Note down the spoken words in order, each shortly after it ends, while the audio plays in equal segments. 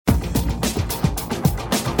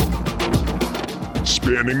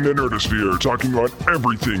Expanding the nerdosphere, talking about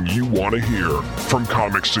everything you want to hear. From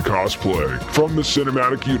comics to cosplay, from the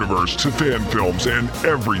cinematic universe to fan films and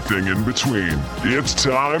everything in between. It's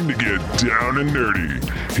time to get down and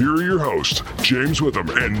nerdy. Here are your hosts, James Witham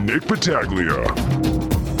and Nick Battaglia.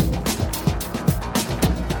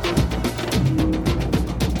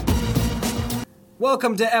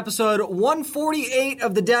 Welcome to episode 148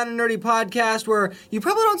 of the Down and Nerdy podcast, where you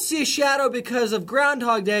probably don't see a shadow because of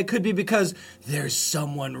Groundhog Day. It could be because there's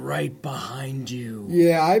someone right behind you.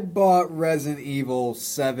 Yeah, I bought Resident Evil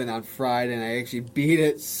 7 on Friday, and I actually beat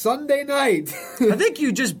it Sunday night. I think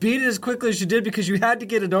you just beat it as quickly as you did because you had to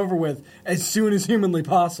get it over with as soon as humanly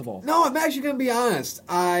possible. No, I'm actually going to be honest.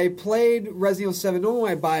 I played Resident Evil 7. Normally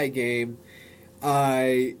when I buy a game,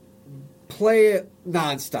 I play it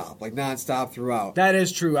nonstop throughout. That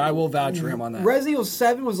is true. I will vouch for him on that. Resident Evil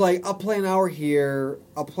 7 was like, I'll play an hour here,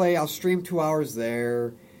 I'll stream 2 hours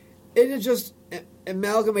there. It just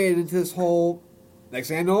amalgamated into this whole, next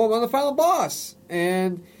thing I know, I'm on the final boss.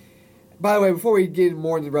 And, by the way, before we get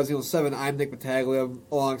more into Resident Evil 7, I'm Nick Battaglia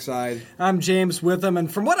alongside. I'm James Witham,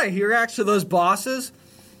 and from what I hear, actually, those bosses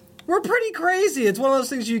were pretty crazy. It's one of those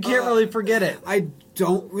things you can't really forget it. I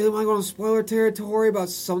don't really want to go into spoiler territory about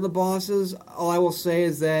some of the bosses. All I will say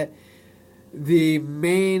is that the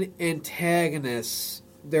main antagonists,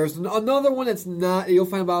 there's another one that's not, you'll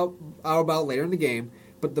find out about later in the game,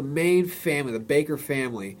 but the main family, the Baker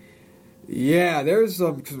family, yeah, there's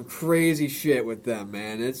some crazy shit with them,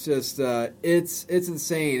 man. It's just, it's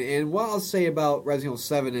insane. And what I'll say about Resident Evil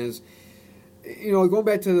 7 is, you know, going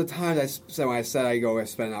back to the times I said when I said I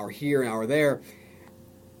spend an hour here, an hour there,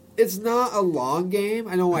 it's not a long game.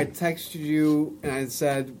 I know I texted you and I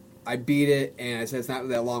said I beat it, and I said it's not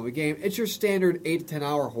that long of a game. It's your standard 8 to 10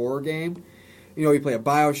 hour horror game. You know, you play a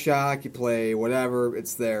BioShock, you play whatever,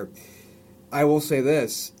 it's there. I will say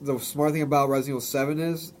this, the smart thing about Resident Evil 7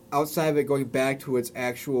 is, outside of it going back to its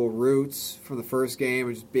actual roots from the first game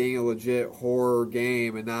and just being a legit horror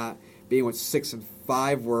game and not being what 6 and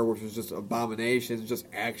 5 were, which was just abominations, just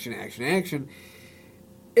action.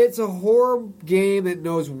 It's a horror game that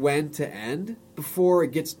knows when to end before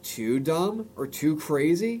it gets too dumb or too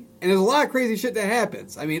crazy. And there's a lot of crazy shit that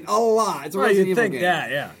happens. I mean, a lot. It's a Resident Evil game.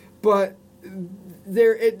 Yeah. But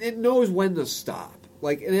it knows when to stop.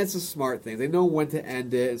 Like, and it's a smart thing. They know when to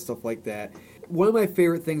end it and stuff like that. One of my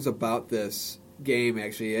favorite things about this game,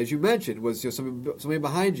 actually, as you mentioned, was just somebody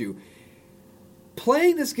behind you.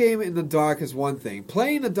 Playing this game in the dark is one thing.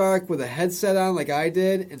 Playing in the dark with a headset on like I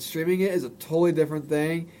did and streaming it is a totally different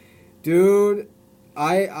thing. Dude,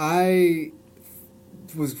 I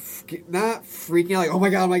was not freaking out like, oh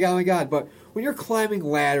my god, but when you're climbing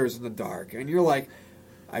ladders in the dark and you're like,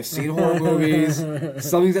 I've seen horror movies,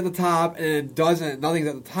 something's at the top and it doesn't, nothing's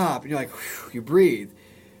at the top, and you're like, whew, you breathe.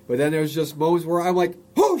 But then there's just moments where I'm like,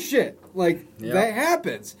 oh shit, like, that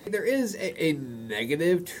happens. There is a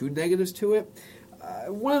negative, two negatives to it.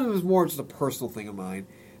 One of them is more just a personal thing of mine.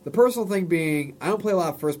 The personal thing being, I don't play a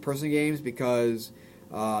lot of first-person games because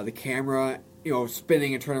the camera, you know,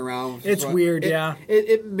 spinning and turning around. It's weird, yeah.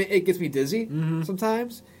 It gets me dizzy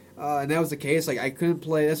sometimes. And that was the case. Like, I couldn't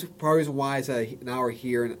play. That's part of the reason why I said an hour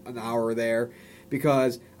here and an hour there.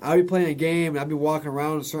 Because I'd be playing a game and I'd be walking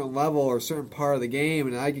around a certain level or a certain part of the game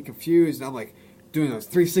and I'd get confused and I'm like doing those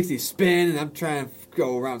 360 spin and I'm trying to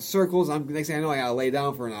go around circles. Next thing I know, I gotta lay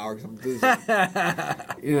down for an hour because I'm dizzy.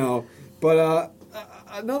 You know, but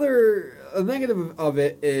a negative of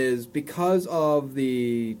it is because of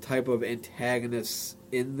the type of antagonists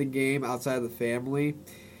in the game outside of the family.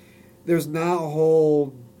 There's not a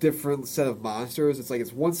whole different set of monsters. It's like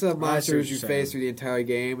it's one set of monsters you face through the entire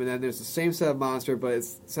game, and then there's the same set of monster, but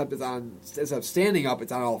instead of standing up,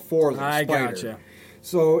 it's on all fours like a spider. Gotcha.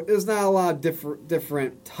 So there's not a lot of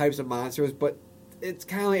different types of monsters, but it's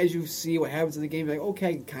kind of like as you see what happens in the game, you're like, okay,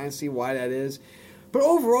 I can kind of see why that is. But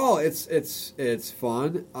overall, it's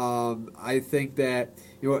fun. I think that,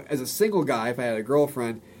 you know, as a single guy, if I had a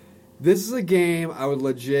girlfriend, this is a game I would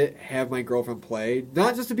legit have my girlfriend play,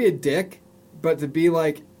 not just to be a dick, but to be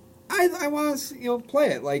like, I want to, you know, play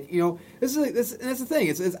it. Like, you know, this that's the thing.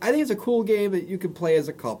 I think it's a cool game that you can play as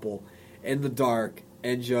a couple in the dark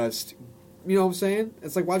and just, you know what I'm saying?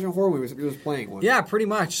 It's like watching a horror movie. You're just playing one. Yeah, pretty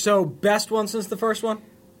much. So, best one since the first one?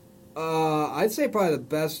 I'd say probably the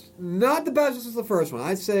best. Not the best since the first one.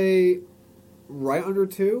 I'd say right under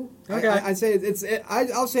 2. Okay. I'd say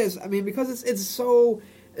I'll say it's. I mean, because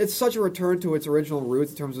it's such a return to its original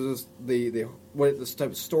roots in terms of this, the type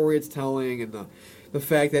of story it's telling and the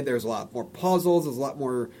fact that there's a lot more puzzles. There's a lot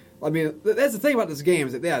more. I mean, that's the thing about this game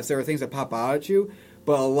is that yes, there are things that pop out at you,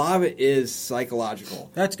 but a lot of it is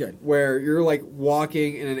psychological. That's good. Where you're like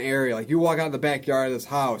walking in an area, like you walk out in the backyard of this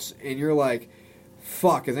house, and you're like,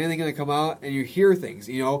 fuck, is anything going to come out? And you hear things,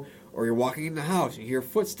 you know? Or you're walking in the house, and you hear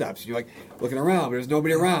footsteps, and you're like looking around, but there's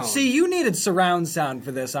nobody around. See, you needed surround sound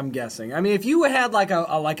for this, I'm guessing. I mean, if you had like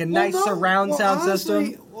a nice surround sound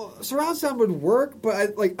honestly, system. Well, surround sound would work,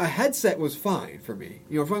 but like a headset was fine for me.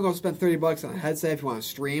 You know, if you want to go spend $30 on a headset, if you want to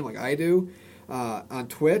stream like I do on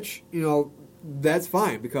Twitch, you know, that's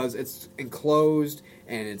fine because it's enclosed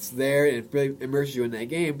and it's there and it really immerses you in that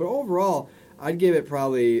game. But overall, I'd give it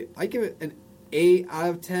an 8 out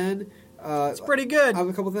of 10. It's pretty good. I have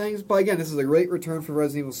a couple things, but again, this is a great return for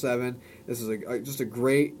Resident Evil 7. This is just a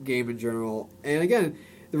great game in general. And again,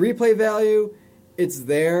 the replay value, it's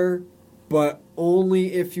there, but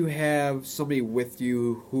only if you have somebody with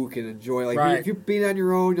you who can enjoy. Like right. If you beat it on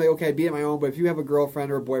your own, you're like, okay, I beat it on my own. But if you have a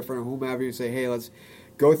girlfriend or a boyfriend or whomever, you say, hey, let's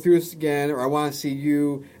go through this again, or I want to see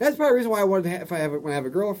you. That's probably the reason why I wanted to when I have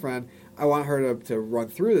a girlfriend, I want her to run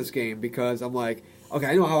through this game because I'm like, okay,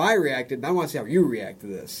 I know how I reacted, and I want to see how you react to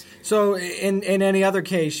this. So in any other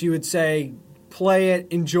case, you would say play it,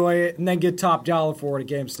 enjoy it, and then get top dollar for it at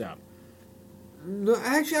GameStop. No,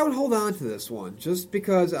 actually, I would hold on to this one just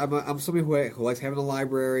because I'm somebody who likes having a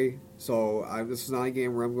library. So this is not a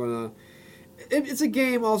game where I'm gonna. It's a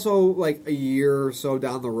game also like a year or so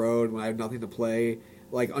down the road when I have nothing to play.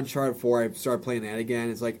 Like Uncharted 4, I started playing that again.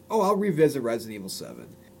 It's like, oh, I'll revisit Resident Evil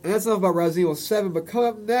 7. And that's enough about Resident Evil 7, but coming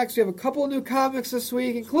up next, we have a couple of new comics this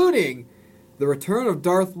week, including the return of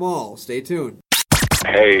Darth Maul. Stay tuned.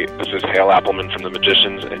 Hey, this is Hale Appleman from The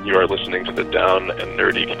Magicians, and you are listening to the Down and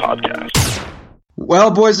Nerdy Podcast.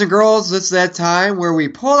 Well, boys and girls, it's that time where we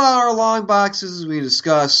pull out our long boxes, we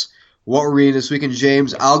discuss what we're reading this week. And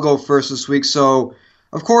James, I'll go first this week. So,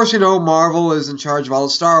 of course, you know, Marvel is in charge of all the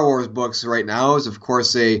Star Wars books right now. Of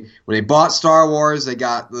course, when they bought Star Wars, they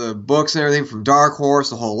got the books and everything from Dark Horse,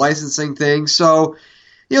 the whole licensing thing. So,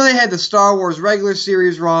 you know, they had the Star Wars regular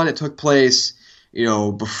series run. It took place, you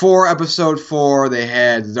know, before Episode 4. They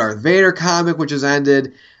had the Darth Vader comic, which has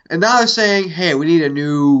ended. And now they're saying, hey, we need a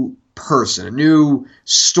new person, a new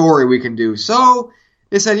story we can do. So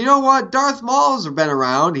they said, you know what? Darth Maul's been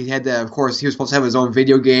around. He had of course, he was supposed to have his own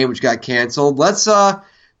video game, which got canceled. Let's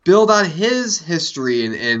build on his history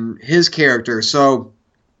and his character. So,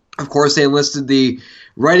 of course, they enlisted the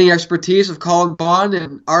writing expertise of Colin Bunn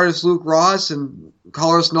and artist Luke Ross and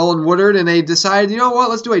colorist Nolan Woodard, and they decided, you know what?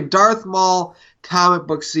 Let's do a Darth Maul comic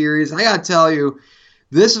book series. And I gotta tell you,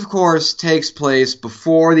 this, of course, takes place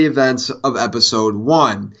before the events of Episode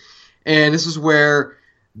 1. And this is where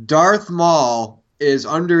Darth Maul is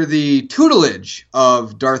under the tutelage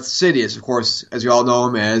of Darth Sidious, of course, as you all know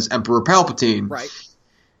him as Emperor Palpatine. Right.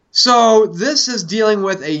 So this is dealing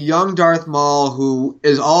with a young Darth Maul who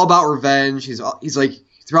is all about revenge. He's like,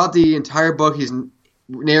 throughout the entire book, he's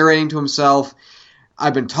narrating to himself,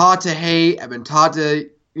 I've been taught to hate, I've been taught to,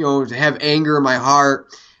 you know, to have anger in my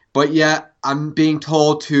heart, but yet I'm being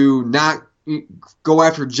told to not go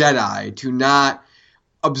after Jedi, to not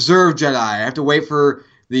observe Jedi. I have to wait for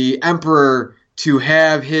the Emperor to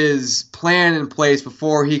have his plan in place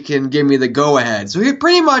before he can give me the go-ahead. So he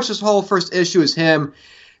pretty much, this whole first issue is him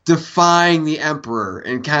defying the Emperor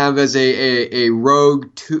and kind of as a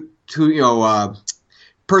rogue person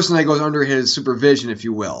that goes under his supervision, if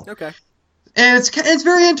you will. Okay. And it's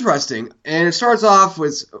very interesting. And it starts off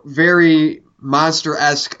with very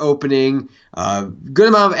monster-esque opening, good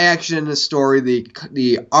amount of action in the story.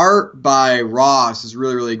 The art by Ross is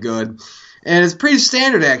really, really good. And it's pretty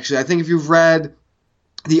standard, actually. I think if you've read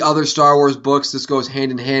the other Star Wars books, this goes hand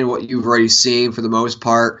in hand with what you've already seen for the most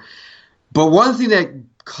part. But one thing that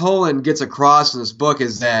Cullen gets across in this book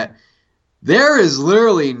is that there is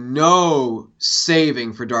literally no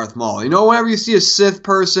saving for Darth Maul. You know, whenever you see a Sith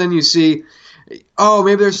person, you see, oh,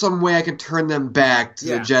 maybe there's some way I can turn them back to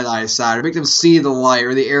the Jedi side or make them see the light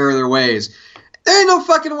or the error of their ways. There ain't no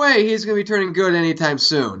fucking way he's going to be turning good anytime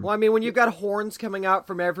soon. Well, I mean, when you've got horns coming out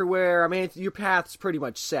from everywhere, I mean, your path's pretty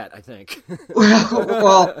much set, I think.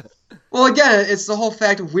 well, again, it's the whole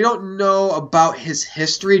fact of we don't know about his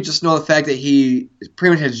history, just know the fact that he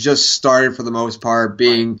pretty much has just started, for the most part,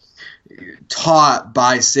 being taught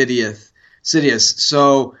by Sidious.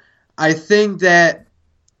 So I think that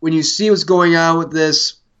when you see what's going on with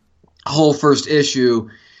this whole first issue,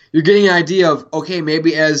 you're getting an idea of, okay,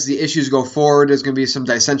 maybe as the issues go forward, there's going to be some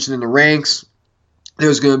dissension in the ranks.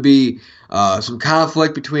 There's going to be some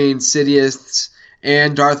conflict between Sidious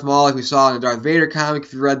and Darth Maul, like we saw in the Darth Vader comic.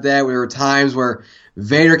 If you read that, there were times where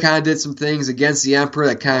Vader kind of did some things against the Emperor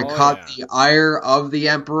that kind of caught the ire of the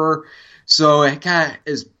Emperor. So it kind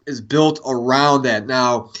of is built around that.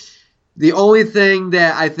 Now, The only thing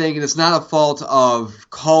that I think, and it's not a fault of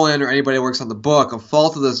Cullen or anybody that works on the book, a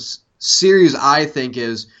fault of this series, I think,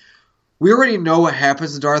 is we already know what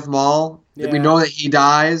happens to Darth Maul. Yeah. We know that he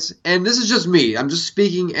dies. And this is just me. I'm just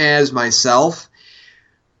speaking as myself.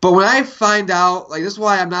 But when I find out, like, this is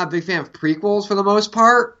why I'm not a big fan of prequels for the most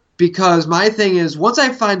part, because my thing is, once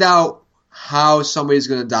I find out how somebody's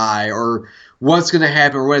going to die or what's going to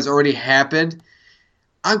happen or what has already happened,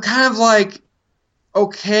 I'm kind of like,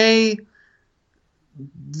 okay,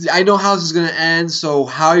 I know how this is going to end, so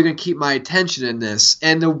how are you going to keep my attention in this?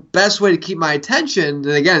 And the best way to keep my attention, and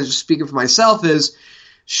again, just speaking for myself, is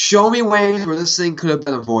show me ways where this thing could have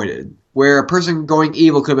been avoided, where a person going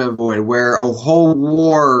evil could have been avoided, where a whole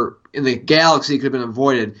war in the galaxy could have been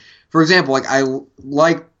avoided. For example, like I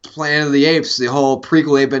like Planet of the Apes, the whole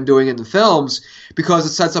prequel they've been doing in the films, because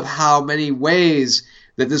it sets up how many ways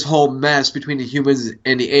that this whole mess between the humans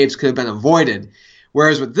and the apes could have been avoided.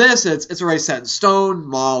 Whereas with this, it's already set in stone.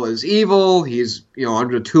 Maul is evil. He's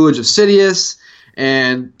under the tutelage of Sidious,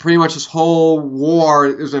 and pretty much this whole war.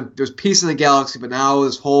 There's peace in the galaxy, but now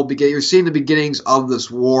this whole you're seeing the beginnings of this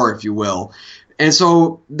war, if you will. And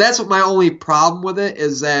so that's what my only problem with it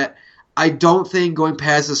is that I don't think going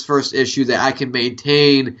past this first issue that I can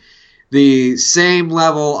maintain the same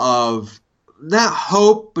level of not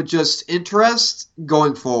hope, but just interest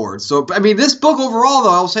going forward. So, I mean, this book overall,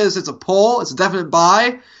 though, I'll say this, it's a pull. It's a definite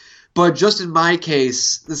buy. But just in my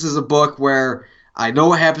case, this is a book where I know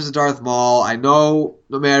what happens to Darth Maul. I know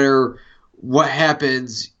no matter what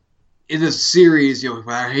happens in this series,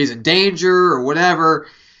 whether he's in danger or whatever,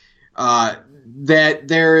 that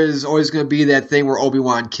there is always going to be that thing where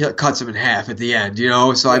Obi-Wan cuts him in half at the end,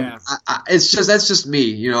 So Yeah. that's just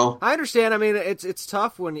me, I understand. I mean, it's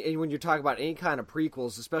tough when you're talking about any kind of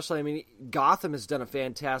prequels, especially. I mean, Gotham has done a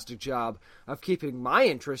fantastic job of keeping my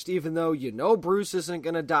interest, even though Bruce isn't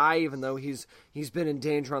going to die, even though he's been in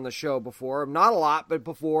danger on the show before. Not a lot, but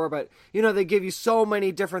before. But they give you so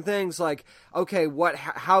many different things. Like, okay,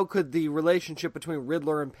 how could the relationship between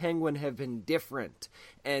Riddler and Penguin have been different?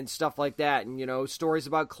 And stuff like that, and stories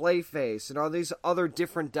about Clayface and all these other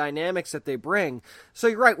different dynamics that they bring. So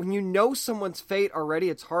you're right, when you know someone's fate already,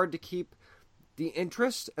 it's hard to keep the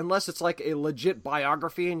interest unless it's like a legit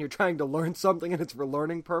biography and you're trying to learn something and it's for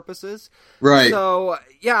learning purposes. Right. So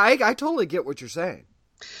yeah, I totally get what you're saying.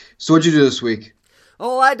 So what'd you do this week?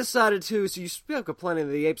 Oh, I decided to, so you spoke of Planet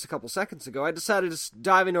of the Apes a couple seconds ago, I decided to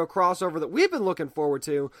dive into a crossover that we've been looking forward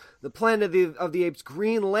to, the Planet of the Apes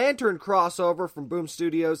Green Lantern crossover from Boom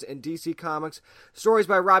Studios and DC Comics. Stories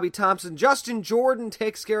by Robbie Thompson. Justin Jordan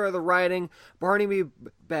takes care of the writing. Barnaby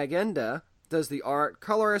Bagenda does the art.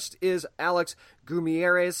 Colorist is Alex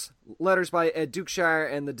Gumieres. Letters by Ed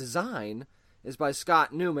Dukeshire, and the design is by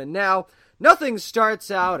Scott Newman. Now, nothing starts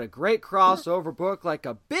out a great crossover book like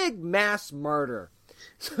a big mass murder.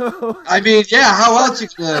 So, I mean, yeah, how else you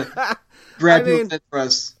gonna grab people's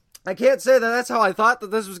interest? I can't say that that's how I thought that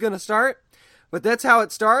this was going to start, but that's how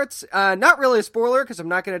it starts. Not really a spoiler, because I'm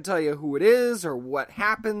not going to tell you who it is or what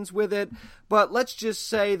happens with it, but let's just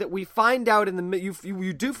say that we find out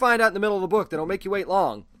you do find out in the middle of the book. They don't make you wait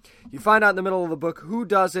long. You find out in the middle of the book who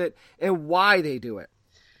does it and why they do it.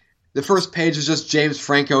 The first page is just James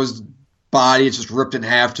Franco's body. It's just ripped in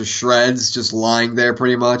half to shreds, just lying there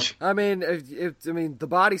pretty much. I mean, the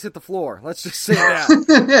bodies hit the floor. Let's just say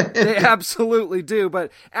that. They absolutely do. But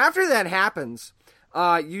after that happens,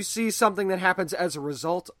 you see something that happens as a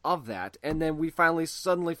result of that. And then we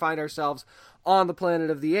suddenly find ourselves on the Planet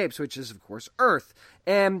of the Apes, which is, of course, Earth.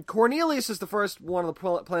 And Cornelius is the first one of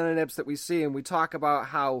the Planet Apes that we see. And we talk about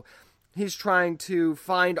how he's trying to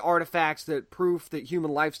find artifacts that proof that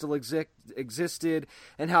human life still existed,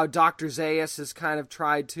 and how Dr. Zaius has kind of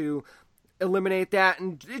tried to eliminate that.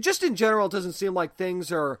 And just in general, it doesn't seem like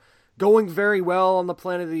things are going very well on the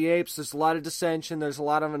Planet of the Apes. There's a lot of dissension. There's a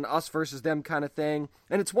lot of an us versus them kind of thing.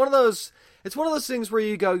 And it's one of those things where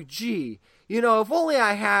you go, gee, if only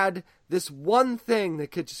I had this one thing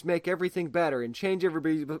that could just make everything better and change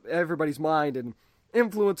everybody's mind and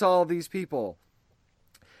influence all of these people.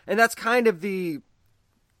 And that's kind of the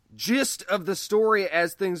gist of the story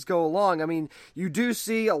as things go along. I mean, you do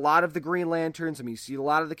see a lot of the Green Lanterns. I mean, you see a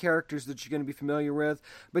lot of the characters that you're going to be familiar with.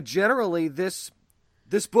 But generally, this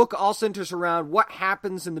book all centers around what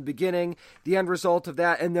happens in the beginning, the end result of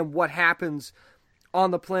that, and then what happens on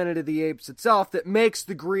the Planet of the Apes itself that makes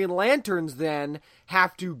the Green Lanterns then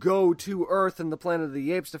have to go to Earth and the Planet of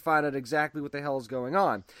the Apes to find out exactly what the hell is going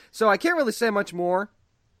on. So I can't really say much more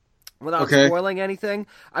without spoiling anything.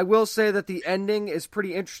 I will say that the ending is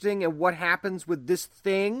pretty interesting, and what happens with this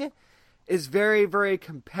thing is very, very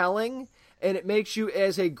compelling, and it makes you,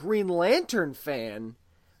 as a Green Lantern fan,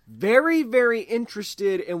 very, very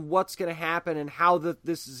interested in what's going to happen and how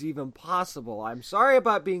this is even possible. I'm sorry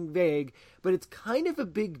about being vague, but it's kind of a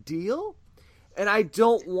big deal. And I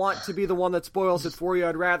don't want to be the one that spoils it for you.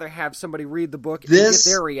 I'd rather have somebody read the book and get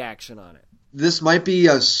their reaction on it. This might be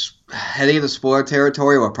heading into spoiler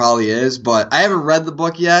territory, what probably is, but I haven't read the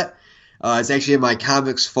book yet. It's actually in my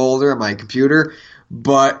comics folder on my computer.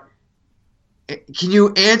 But can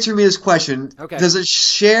you answer me this question? Okay. Does it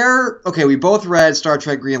share... Okay, we both read Star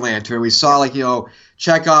Trek Green Lantern. We saw,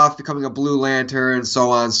 Chekhov becoming a Blue Lantern and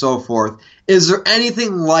so on and so forth. Is there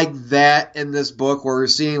anything like that in this book where we're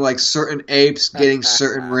seeing, certain apes getting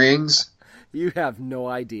certain rings? You have no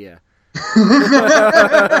idea.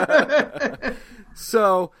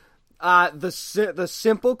 So, the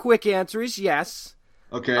simple, quick answer is yes.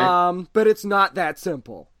 Okay. But it's not that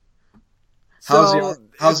simple. How's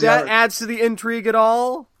if that adds to the intrigue at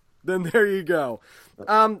all, then there you go.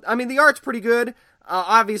 The art's pretty good.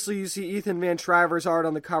 Obviously, you see Ethan Van Shriver's art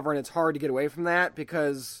on the cover, and it's hard to get away from that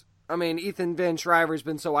because, Ethan Van Shriver's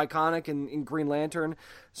been so iconic in Green Lantern,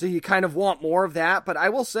 so you kind of want more of that. But I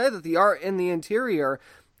will say that the art in the interior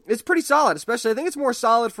is pretty solid, especially I think it's more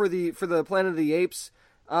solid for the Planet of the Apes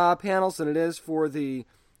panels than it is for the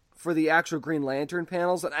actual Green Lantern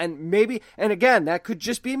panels. And again, that could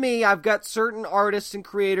just be me. I've got certain artists and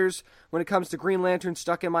creators when it comes to Green Lantern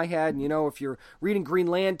stuck in my head. And, if you're reading Green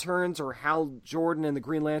Lanterns or Hal Jordan and the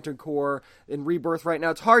Green Lantern Corps in Rebirth right now,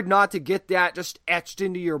 it's hard not to get that just etched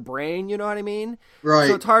into your brain, you know what I mean? Right.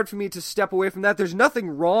 So it's hard for me to step away from that. There's nothing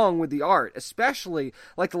wrong with the art, especially,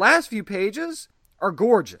 the last few pages are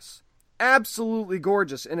gorgeous. Absolutely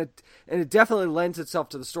gorgeous, and it definitely lends itself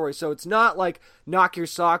to the story. So it's not knock your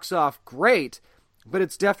socks off great, but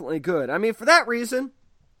it's definitely good. For that reason,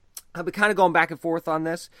 I've been kind of going back and forth on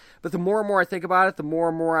this, but the more and more I think about it, the more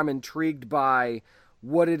and more I'm intrigued by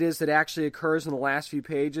what it is that actually occurs in the last few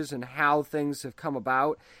pages and how things have come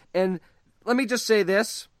about. And let me just say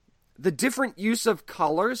this, the different use of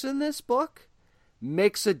colors in this book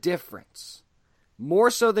makes a difference.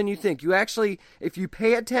 More so than you think. You actually, if you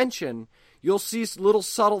pay attention, you'll see little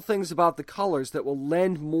subtle things about the colors that will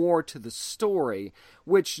lend more to the story,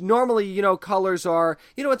 which normally, colors are,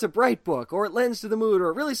 it's a bright book, or it lends to the mood,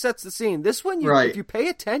 or it really sets the scene. This one, if you pay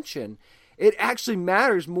attention, it actually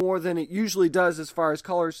matters more than it usually does as far as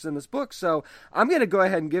colors in this book. So I'm going to go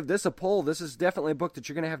ahead and give this a pull. This is definitely a book that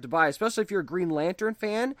you're going to have to buy, especially if you're a Green Lantern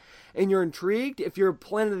fan and you're intrigued. If you're a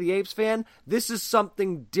Planet of the Apes fan, this is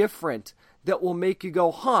something different that will make you go,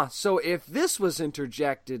 huh, so if this was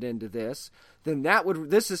interjected into this, then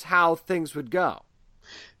this is how things would go.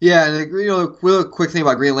 Yeah, and real quick thing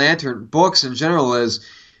about Green Lantern books in general is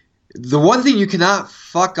the one thing you cannot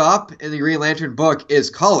fuck up in the Green Lantern book is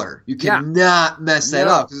color. You cannot mess that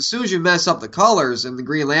up. 'Cause as soon as you mess up the colors in the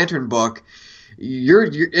Green Lantern book,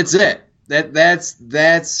 it's it.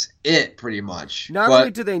 That's it pretty much. Not only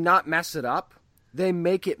do they not mess it up, they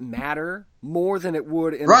make it matter more than it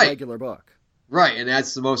would in a regular book. Right, and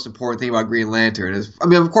that's the most important thing about Green Lantern.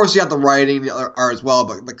 Of course, you have the writing, the art as well,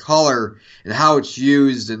 but the color and how it's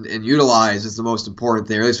used and utilized is the most important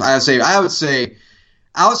thing. At least I would say,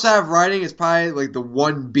 outside of writing, it's probably the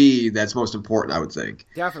 1B that's most important, I would think.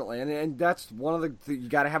 Definitely, and that's one of you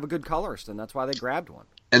got to have a good colorist, and that's why they grabbed one.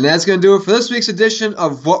 And that's going to do it for this week's edition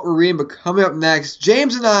of What We're Reading. But coming up next,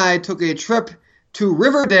 James and I took a trip to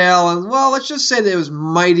Riverdale, and, let's just say that it was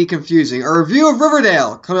mighty confusing. A review of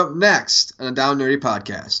Riverdale coming up next on the Down Nerdy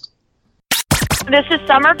Podcast. This is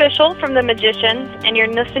Summer Bishel from The Magicians, and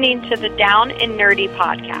you're listening to the Down and Nerdy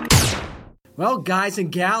Podcast. Well, guys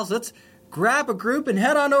and gals, let's grab a group and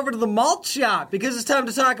head on over to the malt shop, because it's time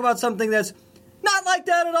to talk about something that's not like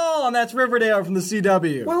that at all, and that's Riverdale from the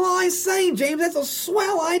CW. Well, all I'm saying, James, that's a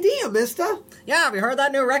swell idea, mister. Yeah, have you heard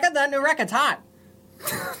that new record? That new record's hot.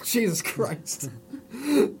 Jesus Christ.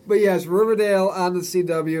 But yes, Riverdale on the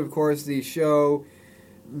CW, of course, the show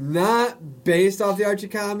not based off the Archie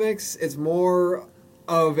comics. It's more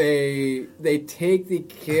of they take the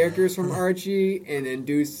characters from Archie and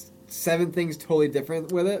do 7 things totally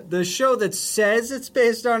different with it. The show that says it's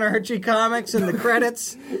based on Archie comics in the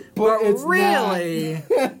credits, but it's really,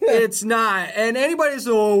 it's not. And anybody says,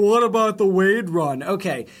 oh, what about the Wade run?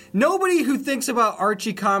 Okay, nobody who thinks about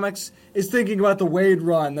Archie comics is thinking about the Wade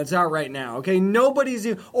run that's out right now, okay? Nobody's...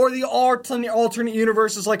 Or the alternate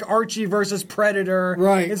universes like Archie versus Predator,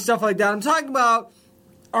 right, and stuff like that. I'm talking about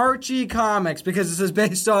Archie comics because this is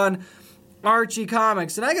based on Archie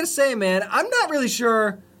comics. And I gotta say, man, I'm not really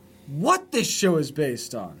sure what this show is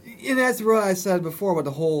based on. And that's what I said before about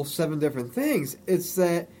the whole 7 different things. It's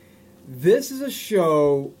that this is a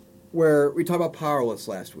show where we talked about Powerless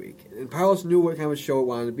last week. And Powerless knew what kind of show it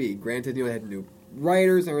wanted to be. Granted, it had new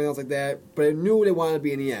writers and everything else like that, but it knew what it wanted to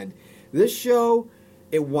be in the end. This show,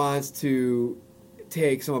 it wants to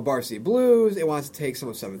take some of Varsity Blues, it wants to take some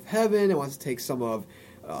of Seventh Heaven, it wants to take some of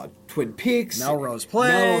Twin Peaks, Melrose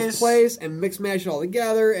Place, and mix mash it all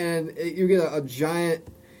together, and you get a giant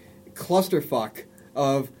clusterfuck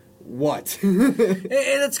of what? And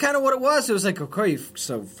that's kind of what it was. It was like, okay,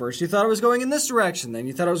 so first you thought it was going in this direction, then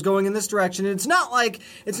you thought it was going in this direction. And it's not like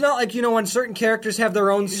when certain characters have their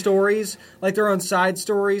own stories, like their own side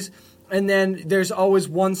stories, and then there's always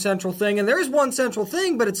one central thing, and there's one central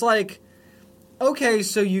thing, but it's like, okay,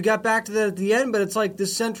 so you got back to the end, but it's like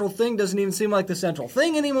this central thing doesn't even seem like the central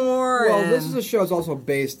thing anymore. Well, this is a show that's also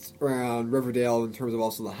based around Riverdale in terms of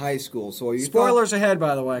also the high school. So spoilers ahead,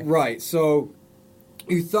 by the way. Right. So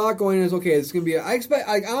you thought going in as okay, it's going to be. I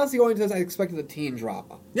honestly going into this, I expected a teen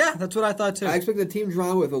drama. Yeah, that's what I thought too. I expected a teen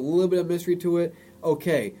drama with a little bit of mystery to it.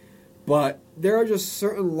 Okay, but there are just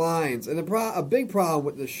certain lines, and a big problem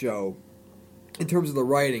with this show, in terms of the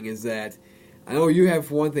writing, is that. I know you have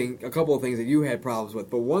a couple of things that you had problems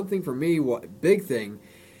with, but one thing for me, big thing,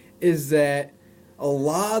 is that a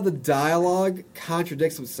lot of the dialogue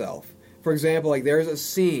contradicts itself. For example, like there's a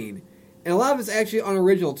scene, and a lot of it's actually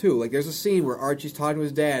unoriginal too. Like there's a scene where Archie's talking to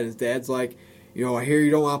his dad, and his dad's like, I hear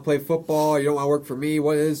you don't want to play football, you don't want to work for me,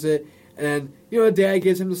 what is it? And then, the dad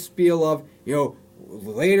gives him the spiel of,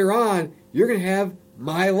 later on, you're going to have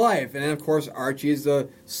my life. And then, of course, Archie's the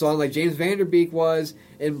son, like James Vanderbeek was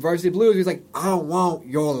in Varsity Blues. He's like, I don't want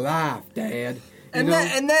your life, Dad. And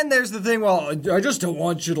then there's the thing, well, I just don't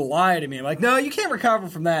want you to lie to me. I'm like, no, you can't recover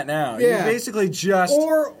from that now. Yeah. You basically just...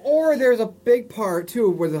 Or there's a big part, too,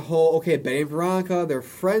 where the whole, okay, Betty and Veronica, they're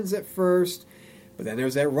friends at first, but then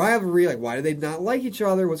there's that rivalry, like, why do they not like each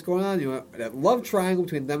other? What's going on? That love triangle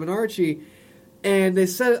between them and Archie. And they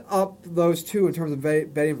set up those two in terms of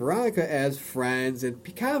Betty and Veronica as friends and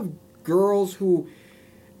kind of girls who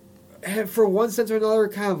have, for one sense or another,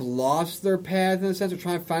 kind of lost their path in a sense of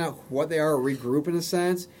trying to find out what they are or regroup in a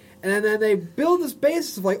sense. And then they build this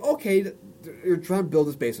basis of like, okay, you're trying to build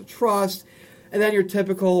this base of trust. And then your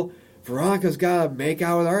typical, Veronica's got to make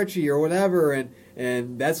out with Archie or whatever,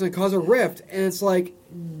 and that's going to cause a rift. And it's like,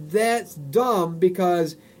 that's dumb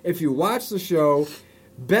because if you watch the show,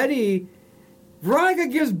 Veronica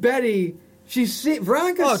gives Betty.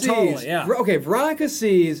 Veronica sees. Totally, yeah. Okay, Veronica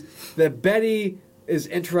sees that Betty is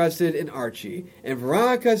interested in Archie, and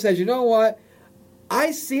Veronica says, "You know what?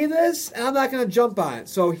 I see this, and I'm not going to jump on it.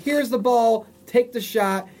 So here's the ball. Take the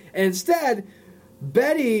shot." And instead,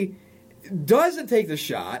 Betty doesn't take the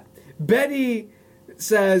shot. Betty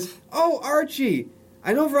says, "Oh, Archie,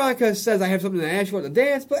 I know Veronica says I have something to ask you about the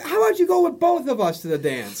dance, but how about you go with both of us to the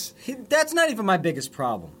dance?" That's not even my biggest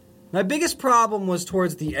problem. My biggest problem was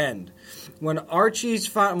towards the end, when Archie's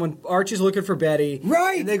looking for Betty.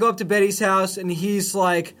 Right. And they go up to Betty's house, and he's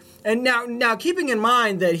like, and now keeping in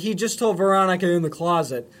mind that he just told Veronica in the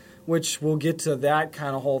closet, which we'll get to that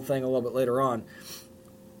kind of whole thing a little bit later on.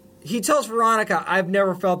 He tells Veronica, "I've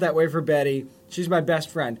never felt that way for Betty. She's my best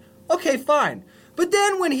friend." Okay, fine. But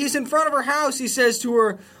then when he's in front of her house, he says to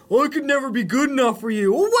her, "Well, I could never be good enough for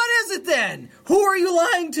you." Well, what is it then? Who are you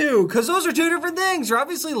lying to? Because those are two different things. You're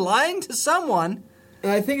obviously lying to someone.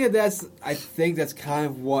 And I think that's kind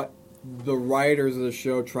of what the writers of the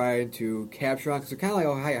show trying to capture on, because they're kind of like,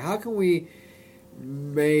 oh, hey, how can we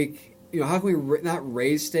make, how can we not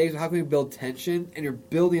raise stakes, how can we build tension? And you're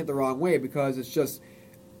building it the wrong way because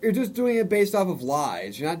you're just doing it based off of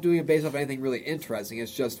lies. You're not doing it based off anything really interesting.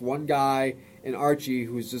 It's just one guy and Archie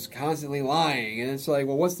who's just constantly lying, and it's like,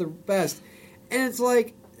 well, what's the best? And it's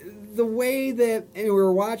like the way that, and we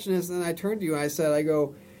were watching this, and I turned to you and I said, I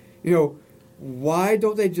go, why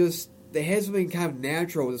don't they had something kind of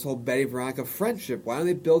natural with this whole Betty Veronica friendship. Why don't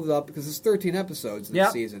they build it up? Because it's 13 episodes in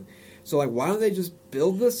the season. So, like, why don't they just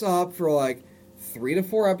build this up for, like, 3 to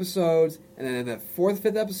 4 episodes, and then in that 4th,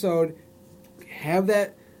 5th episode, have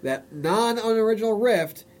that non-unoriginal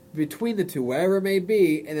rift between the two, whatever it may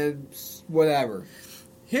be, and then whatever.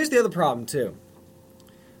 Here's the other problem, too.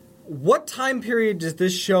 What time period does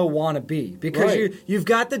this show want to be? Because you've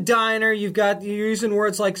got the diner, you're using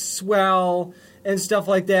words like swell and stuff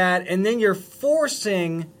like that, and then you're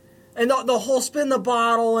forcing, and the whole spin the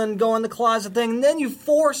bottle and go in the closet thing, and then you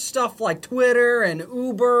force stuff like Twitter and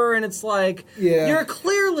Uber, and it's like, you're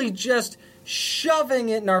clearly just shoving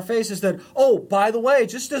it in our faces that, oh, by the way,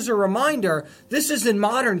 just as a reminder, this is in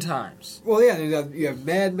modern times. Well, yeah, you have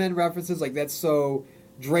Mad Men references, like that's so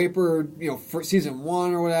Draper, for season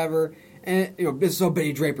 1 or whatever, and it's so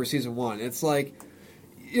Betty Draper season 1. It's like,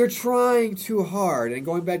 you're trying too hard. And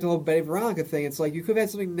going back to the whole Betty Veronica thing, it's like you could have had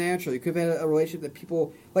something natural. You could have had a relationship that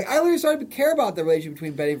people... Like, I literally started to care about the relationship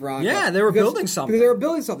between Betty and Veronica. Yeah, they were building something. Because they were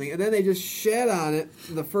building something. And then they just shat on it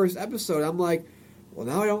in the first episode. I'm like, well,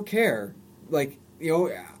 now I don't care. Like,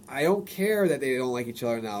 I don't care that they don't like each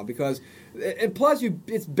other now. Because... And plus,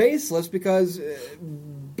 it's baseless because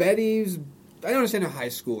Betty's... I don't understand they're high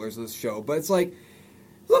schoolers in this show, but it's like...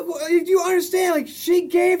 Look, do you understand? Like, she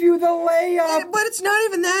gave you the layup. Yeah, but it's not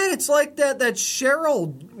even that. It's like that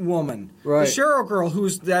Cheryl woman. Right. The Cheryl girl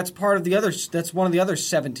that's one of the other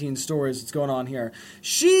 17 stories that's going on here.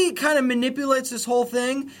 She kind of manipulates this whole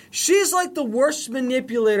thing. She's like the worst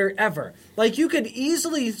manipulator ever. Like, you could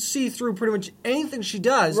easily see through pretty much anything she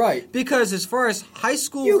does. Right. Because as far as high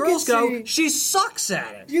school girls go, she sucks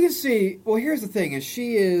at it. You can see, well, here's the thing, is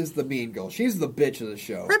she is the mean girl. She's the bitch of the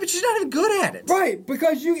show. Right, but she's not even good at it. Right,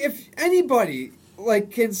 because if anybody,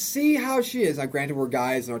 like, can see how she is, now granted we're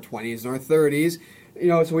guys in our 20s and our 30s,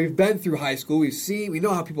 so we've been through high school, we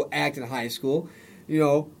know how people act in high school, we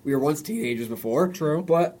were once teenagers before. True.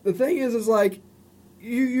 But the thing is like,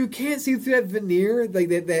 you can't see through that veneer, like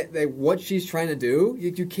that what she's trying to do.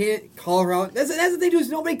 You can't call her out. That's the thing, is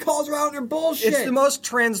nobody calls her out on her bullshit. It's the most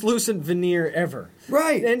translucent veneer ever.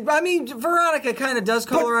 Right. And, I mean, Veronica kind of does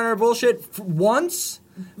call her out on her bullshit once,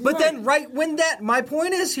 but then when my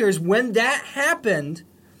point is when that happened,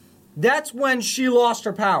 that's when she lost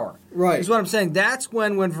her power. Right. Is what I'm saying. That's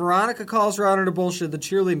when Veronica calls her out on her bullshit, the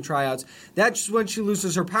cheerleading tryouts, that's when she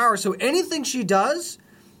loses her power. So anything she does...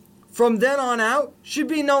 from then on out, should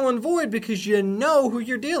be null and void because you know who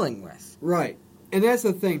you're dealing with. Right. And that's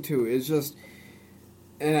the thing, too, is just...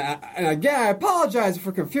 And again, I apologize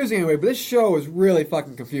for confusing anyway, but this show is really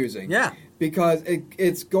fucking confusing. Yeah. Because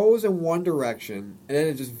it goes in one direction, and then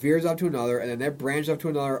it just veers off to another, and then that branches off to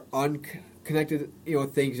another unconnected, things.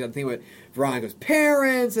 You got to think about Veronica's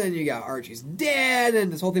parents, and you got Archie's dad,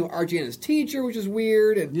 and this whole thing with Archie and his teacher, which is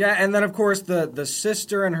weird. And and then, of course, the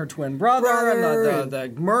sister and her twin brother and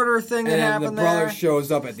the murder thing that happened there. And the brother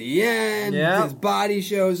shows up at the end. Yeah. His body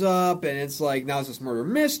shows up, and it's like, now it's this murder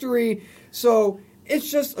mystery. So... it's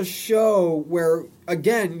just a show where,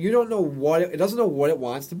 again, you don't know it doesn't know what it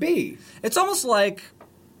wants to be. It's almost like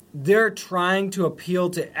they're trying to appeal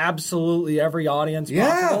to absolutely every audience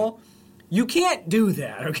possible. You can't do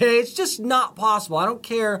that, okay? It's just not possible. I don't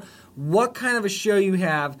care what kind of a show you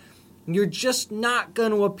have. You're just not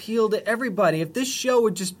going to appeal to everybody. If this show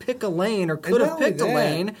would just pick a lane or could have picked a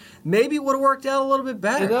lane, maybe it would have worked out a little bit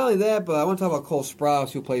better. And not only that, but I want to talk about Cole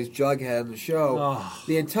Sprouse, who plays Jughead in the show. Oh.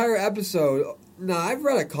 The entire episode... Now, I've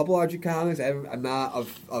read a couple Archie comics. I'm not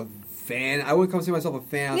a fan. I wouldn't consider myself a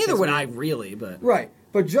fan. Neither would I, really, but... Right.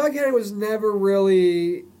 But Jughead was never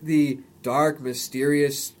really the dark,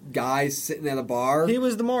 mysterious guy sitting at a bar. He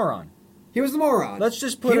was the moron. He was the moron. Let's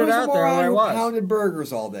just put it out there where it was. He pounded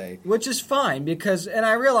burgers all day. Which is fine, because... And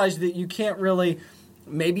I realize that you can't really...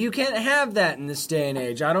 Maybe you can't have that in this day and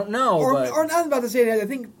age. I don't know, Or not about the same age. I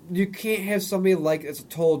think you can't have somebody like... It's a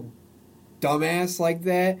total dumbass like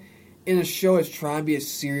that... in a show that's trying to be as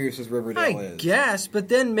serious as Riverdale is. I guess, but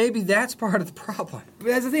then maybe that's part of the problem. But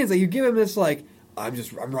that's the thing, is like you give him this like, I'm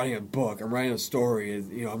writing a book, I'm writing a story,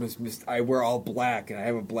 and, I wear all black and I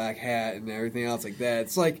have a black hat and everything else like that.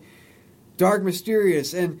 It's like dark,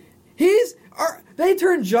 mysterious, and they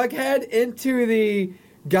turn Jughead into the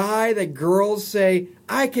guy that girls say,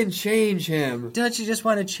 I can change him. Don't you just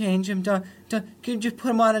want to change him? Could you just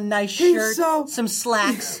put him on a nice shirt, some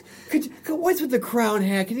slacks? What's with the crown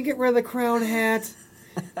hat? Can you get rid of the crown hat?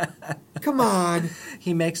 Come on.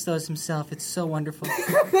 He makes those himself. It's so wonderful.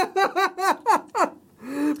 But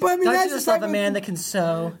I mean, don't you just love a man that can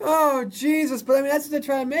sew? Oh, Jesus. But I mean, that's what they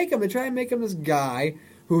try to make him. They try to make him this guy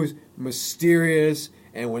who's mysterious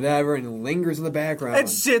and whatever, and lingers in the background. And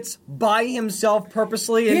sits by himself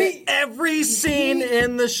purposely in every scene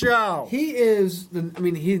in the show. He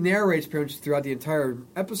narrates pretty much throughout the entire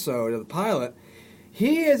episode of the pilot.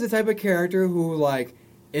 He is the type of character who, like,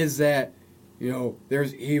 is that,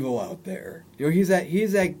 there's evil out there. He's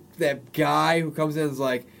that guy who comes in and is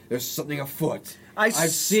like, there's something afoot. I've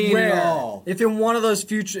seen it all. If in one of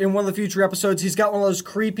the future episodes, he's got one of those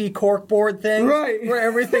creepy corkboard things, right, where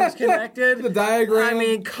everything's connected, the diagram. I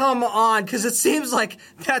mean, come on, because it seems like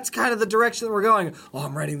that's kind of the direction that we're going. Oh,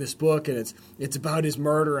 I'm writing this book, and it's about his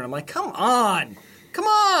murder, and I'm like, come on.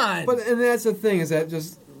 And that's the thing, is that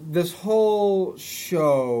just this whole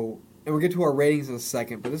show, and we'll get to our ratings in a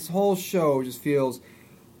second, but this whole show just feels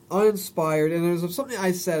uninspired. And there's something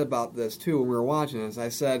I said about this too when we were watching this. I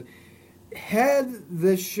said, had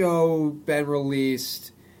this show been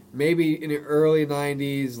released maybe in the early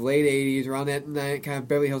 90s, late 80s, around that kind of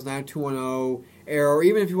Beverly Hills 90210 era, or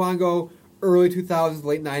even if you want to go early 2000s,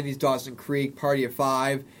 late 90s, Dawson Creek, Party of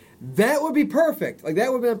Five, that would be perfect. Like,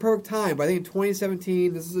 that would have been a perfect time. But I think in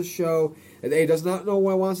 2017, this is a show that A, does not know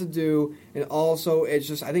what it wants to do, and also it's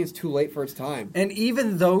just, I think it's too late for its time. And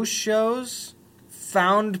even those shows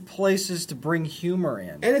found places to bring humor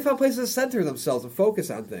in. And they found places to center themselves and focus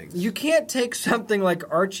on things. You can't take something like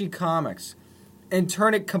Archie Comics and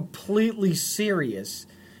turn it completely serious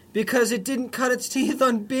because it didn't cut its teeth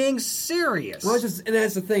on being serious. Well, and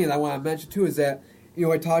that's the thing that I want to mention, too, is that,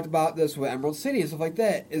 I talked about this with Emerald City and stuff like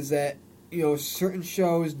that, is that, certain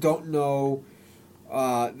shows don't know,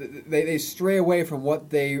 they stray away from what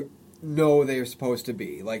they know they're supposed to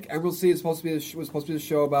be. Like, Emerald City was supposed to be the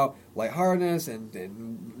show about lightheartedness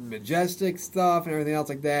and majestic stuff and everything else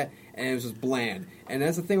like that, and it was just bland. And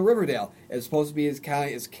that's the thing with Riverdale. It's supposed to be as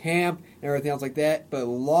camp and everything else like that, but it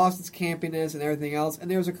lost its campiness and everything else. And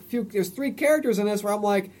there's 3 characters in this where I'm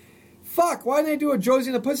like, fuck, why didn't they do a Josie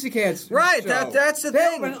and the Pussycats Right, show? that's the thing.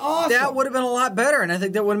 That would have been awesome. That would have been a lot better, and I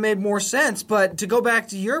think that would have made more sense. But to go back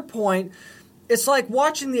to your point, it's like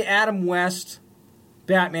watching the Adam West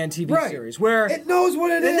Batman TV series, where it knows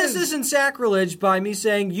what it is. And this isn't sacrilege by me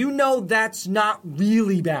saying, that's not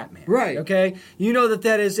really Batman. Right. Okay? You know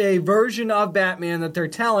that is a version of Batman that they're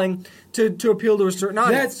telling to appeal to a certain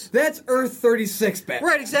audience. That's Earth 36 Batman.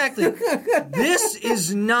 Right, exactly. This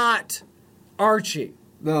is not Archie.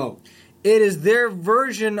 No. It is their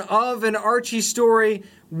version of an Archie story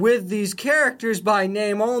with these characters by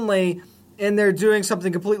name only, and they're doing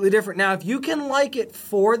something completely different. Now, if you can like it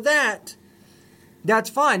for that,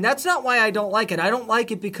 that's fine. That's not why I don't like it. I don't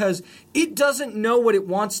like it because it doesn't know what it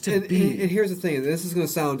wants to be. And here's the thing. And this is going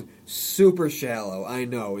to sound super shallow. I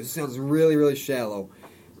know. It sounds really, really shallow.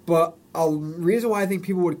 But a reason why I think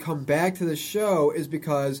people would come back to the show is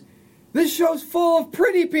because this show's full of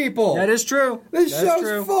pretty people. That is true. This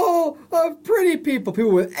show's full of pretty people.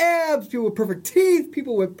 People with abs, people with perfect teeth,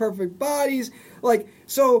 people with perfect bodies.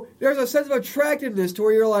 So there's a sense of attractiveness to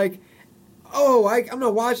where you're like, I'm going to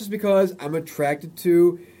watch this because I'm attracted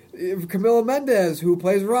to Camila Mendez, who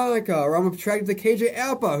plays Veronica, or I'm attracted to KJ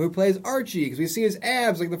Apa, who plays Archie, because we see his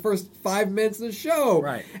abs the first 5 minutes of the show.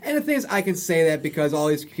 Right. And the thing is, I can say that because all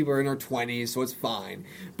these people are in their 20s, so it's fine.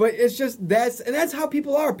 But it's just, that's how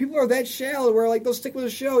people are. People are that shallow where, they'll stick with a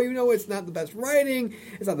show, even though it's not the best writing,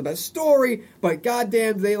 it's not the best story, but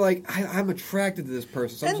goddamn, I'm attracted to this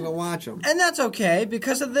person, so I'm just going to watch them. And that's okay,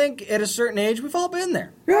 because I think at a certain age, we've all been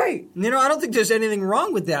there. Right. I don't think there's anything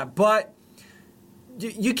wrong with that, but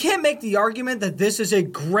you can't make the argument that this is a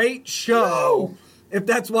great show if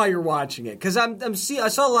that's why you're watching it. Because I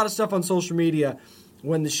saw a lot of stuff on social media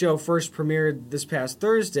when the show first premiered this past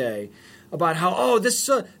Thursday about how, this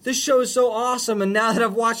show is so awesome, and now that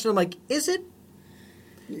I've watched it, I'm like, is it?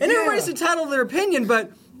 And everybody's entitled to their opinion,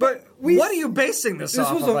 but what are you basing this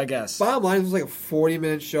off of, I guess? Bottom line, it was like a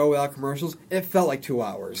 40-minute show without commercials. It felt like 2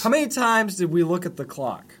 hours. How many times did we look at the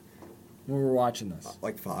clock when we were watching this?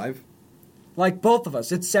 Like 5. Like both of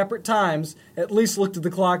us, at separate times, at least looked at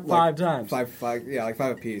the clock 5 times. Five, like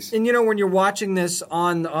 5 apiece. And when you're watching this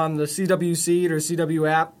on the CW Seed or CW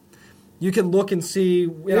app, you can look and see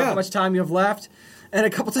how much time you have left. And a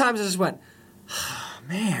couple times I just went, oh,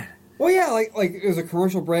 man. Well, yeah, like there's a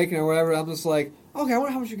commercial break or whatever. I'm just like, okay, I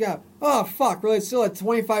wonder how much you got. Oh, fuck, really? It's still at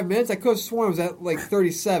 25 minutes? I could have sworn it was at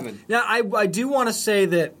 37. Now, I do want to say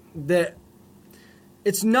that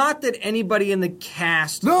it's not that anybody in the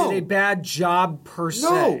cast did a bad job per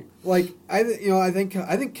se. No, I think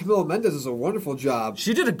Camila Mendez does a wonderful job.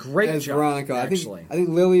 She did a great as job, Veronica. actually. I think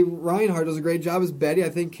Lily Reinhardt does a great job as Betty. I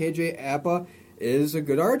think KJ Apa is a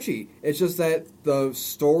good Archie. It's just that the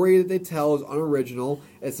story that they tell is unoriginal.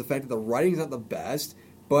 It's the fact that the writing's not the best,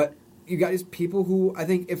 but you got these people who I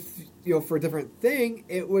think if for a different thing,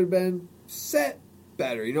 it would have been set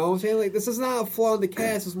better. You know what I'm saying? This is not a flaw in the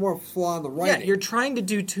cast; it's more a flaw in the writing. Yeah, you're trying to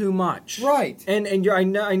do too much, right? And I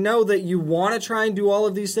know that you want to try and do all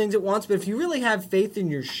of these things at once, but if you really have faith in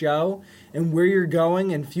your show and where you're going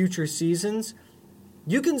in future seasons,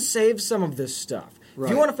 you can save some of this stuff. Right.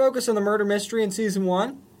 If you want to focus on the murder mystery in season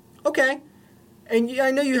 1, okay. And I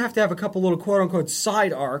know you have to have a couple little quote unquote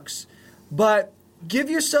side arcs, but give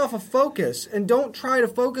yourself a focus and don't try to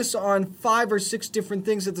focus on 5 or 6 different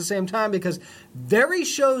things at the same time, because very few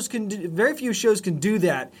shows can do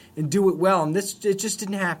that and do it well, and it just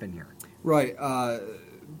didn't happen here. Right.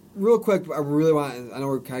 Real quick, I really want. I know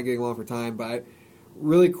we're kind of getting long for time, but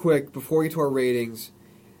really quick before we get to our ratings,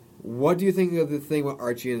 what do you think of the thing with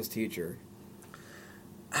Archie and his teacher?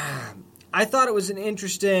 I thought it was an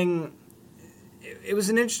interesting. it was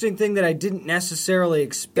an interesting thing that I didn't necessarily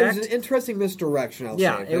expect. It was an interesting misdirection, I'll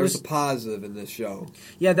say. There was a positive in this show.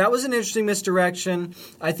 Yeah, that was an interesting misdirection.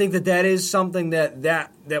 I think that is something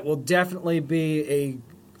that will definitely be a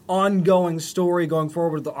ongoing story going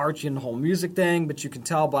forward with the Archie and the whole music thing, but you can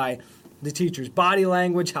tell by the teacher's body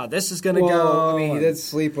language how this is going to go. I mean, he did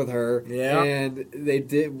sleep with her. Yeah. And they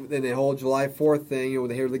did, and the whole July 4th thing, when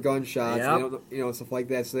they hear the gunshots, Yep. Stuff like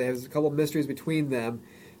that. So there's a couple of mysteries between them.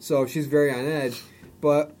 So she's very on edge.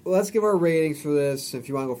 But let's give our ratings for this. If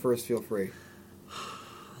you want to go first, feel free.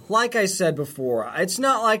 Like I said before, it's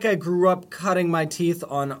not like I grew up cutting my teeth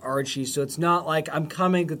on Archie, so it's not like I'm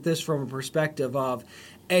coming at this from a perspective of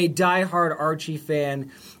a diehard Archie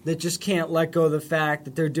fan that just can't let go of the fact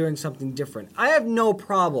that they're doing something different. I have no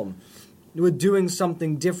problem with doing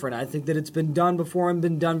something different. I think that it's been done before and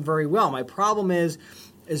been done very well. My problem is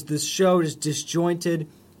this show is disjointed.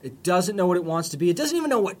 It doesn't know what it wants to be. It doesn't even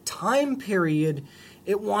know what time period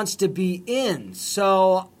it wants to be in.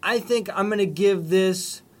 So I think I'm going to give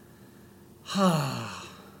this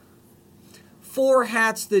 4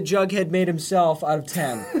 hats that Jughead made himself out of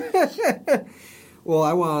 10. Well,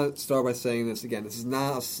 I want to start by saying this again. This is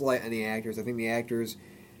not a slight on the actors. I think the actors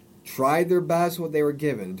tried their best what they were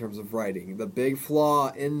given in terms of writing. The big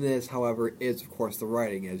flaw in this, however, is, of course, the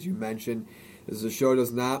writing. As you mentioned, the show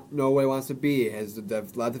does not know what it wants to be. It has a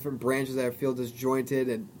lot of different branches that feel disjointed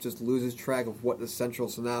and just loses track of what the central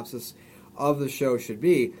synopsis of the show should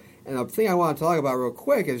be. And the thing I want to talk about real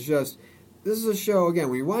quick is just, this is a show, again,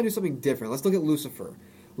 when you want to do something different, let's look at Lucifer.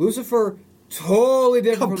 Lucifer, totally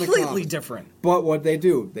different from the comics. Completely different. But what they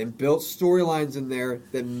do, they built storylines in there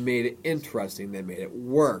that made it interesting. They made it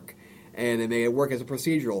work. And they made it work as a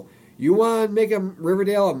procedural. You want to make a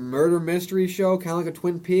Riverdale a murder mystery show, kind of like a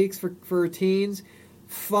Twin Peaks for teens?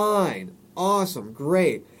 Fine. Awesome.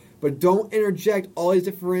 Great. But don't interject all these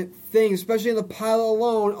different things, especially in the pilot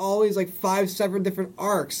alone, all these like 5-7 different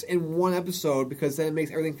arcs in one episode, because then it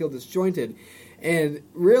makes everything feel disjointed. And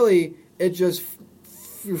really, it just,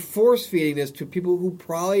 you're force-feeding this to people who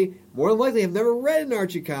probably, more than likely, have never read an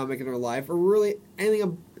Archie comic in their life, or really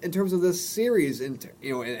anything in terms of this series,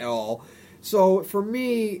 at all. So for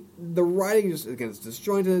me, the writing just, again, it's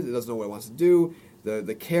disjointed. It doesn't know what it wants to do.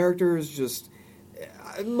 The characters just,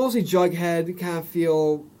 mostly Jughead, kind of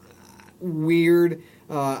feel weird.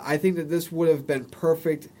 I think that this would have been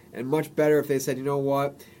perfect and much better if they said, you know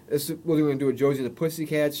what, we're going to do a Josie and the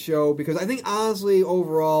Pussycats show, because I think honestly,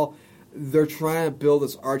 overall, they're trying to build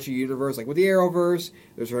this Archie universe, like with the Arrowverse.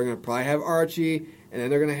 They're going to probably have Archie, and then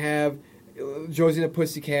they're going to have Josie and the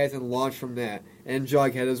Pussycats and launch from that, and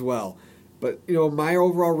Jughead as well. But, my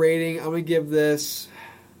overall rating, I'm going to give this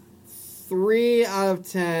 3 out of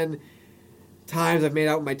 10 times I've made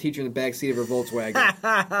out with my teacher in the backseat of her Volkswagen.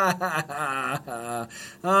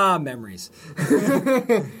 Memories.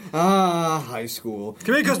 High school.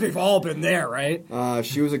 Because we've all been there, right?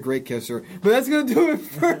 She was a great kisser. But that's going to do it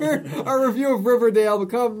for our review of Riverdale. We'll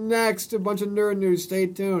come next. A bunch of nerd news. Stay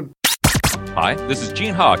tuned. Hi, this is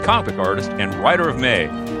Gene Ha, comic book artist and writer of May.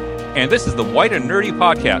 And this is the White and Nerdy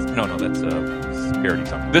Podcast. No, that's a parody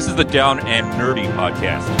song. This is the Down and Nerdy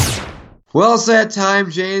Podcast. Well, it's that time,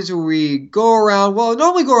 James, where we go around,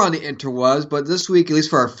 normally go around the interwebs, but this week, at least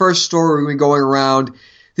for our first story, we're going to be going around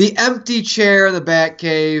the empty chair in the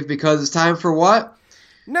Batcave, because it's time for what?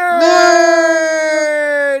 Nerd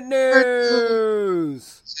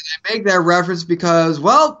News! So I make that reference because,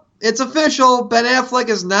 it's official. Ben Affleck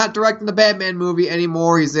is not directing the Batman movie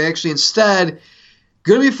anymore. He's actually instead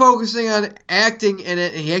going to be focusing on acting in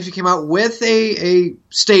it, and he actually came out with a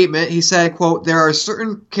statement. He said, quote, "There are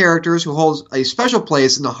certain characters who hold a special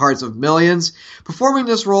place in the hearts of millions. Performing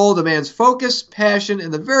this role demands focus, passion,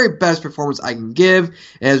 and the very best performance I can give.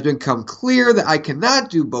 It has become clear that I cannot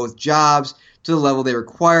do both jobs to the level they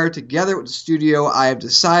require. Together with the studio, I have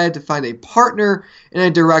decided to find a partner and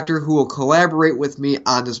a director who will collaborate with me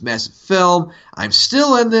on this massive film. I'm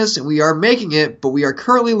still in this, and we are making it, but we are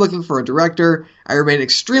currently looking for a director. I remain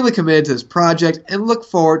extremely committed to this project and look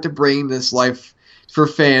forward to bringing this life for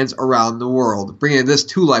fans around the world." Bringing this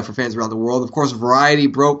to life for fans around the world. Of course, Variety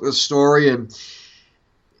broke the story, and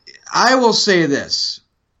I will say this.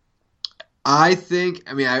 I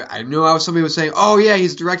know somebody was saying, oh yeah,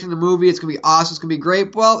 he's directing the movie, it's going to be awesome, it's going to be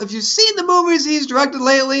great. Well, if you've seen the movies he's directed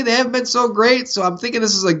lately, they haven't been so great, so I'm thinking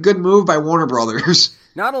this is a good move by Warner Brothers.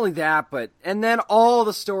 Not only that, and then all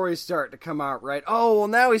the stories start to come out, right? Oh, well,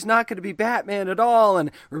 now he's not going to be Batman at all, and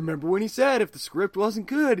remember when he said if the script wasn't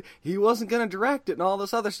good, he wasn't going to direct it and all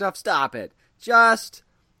this other stuff. Stop it. Just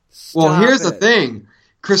stop Well, here's it. the thing.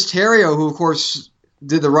 Chris Terrio, who of course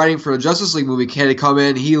did the writing for the Justice League movie, had to come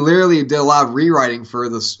in. He literally did a lot of rewriting for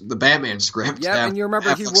the Batman script. Yeah, and you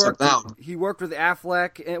remember he worked with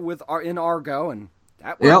Affleck in Argo, and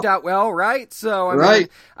that worked out well, right? So I mean,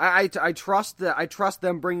 I trust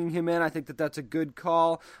them bringing him in. I think that's a good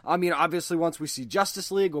call. I mean, obviously, once we see Justice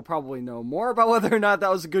League, we'll probably know more about whether or not that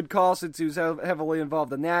was a good call, since he was heavily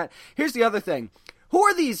involved in that. Here's the other thing: who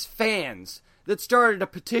are these fans that started a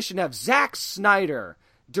petition to have Zack Snyder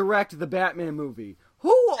direct the Batman movie?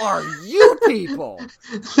 Who are you people?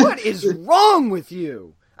 What is wrong with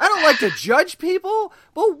you? I don't like to judge people,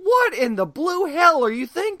 but what in the blue hell are you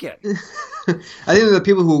thinking? I think the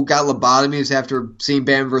people who got lobotomies after seeing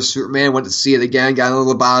Batman vs. Superman went to see it again, got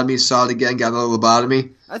another lobotomy, saw it again, got another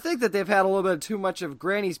lobotomy. I think that they've had a little bit too much of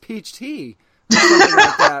Granny's peach tea. Or something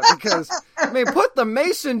like that, because, I mean, put the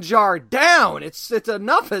mason jar down. It's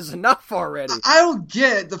enough is enough already. I don't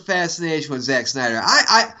get the fascination with Zack Snyder.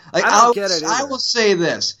 I don't get it either. I will say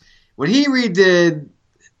this. When he redid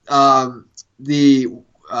the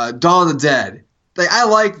Dawn of the Dead, I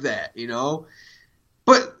like that, you know?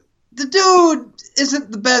 But the dude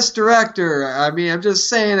isn't the best director. I mean, I'm just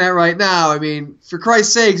saying that right now. I mean, for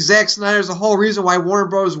Christ's sake, Zack Snyder's the whole reason why Warner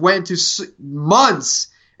Bros. Went into months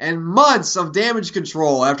and months of damage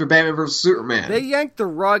control after Batman vs. Superman. They yanked the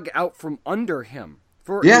rug out from under him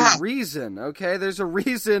for a reason, okay? There's a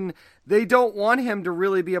reason they don't want him to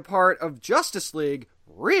really be a part of Justice League,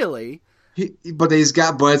 really. But it's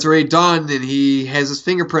already done, and he has his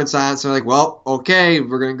fingerprints on it, so they're like, well, okay,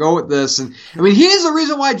 we're going to go with this. And I mean, he is the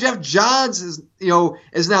reason why Jeff Johns is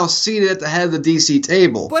now seated at the head of the DC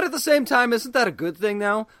table. But at the same time, isn't that a good thing,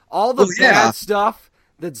 now? All the bad stuff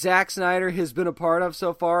that Zack Snyder has been a part of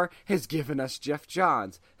so far has given us Jeff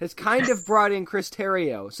Johns, has kind of brought in Chris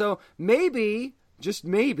Terrio. So maybe, just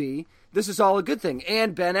maybe, this is all a good thing.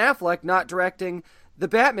 And Ben Affleck not directing the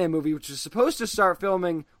Batman movie, which is supposed to start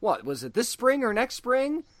filming, what, was it this spring or next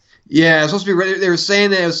spring? Yeah, it was supposed to be ready. They were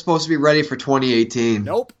saying that it was supposed to be ready for 2018.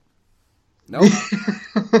 Nope. No,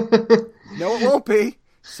 it won't be.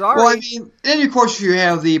 Sorry. Well, I mean, and of course you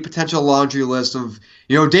have the potential laundry list of,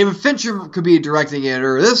 David Fincher could be directing it,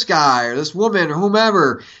 or this guy, or this woman, or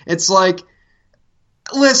whomever. It's like,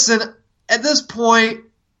 listen, at this point,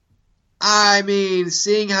 I mean,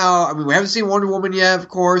 we haven't seen Wonder Woman yet, of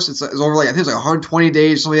course. It's over, I think it's 120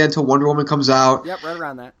 days, something like that, until Wonder Woman comes out. Yep, right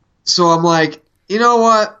around that. So I'm like, you know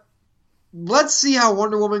what? Let's see how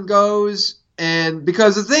Wonder Woman goes. And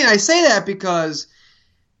because the thing, I say that because,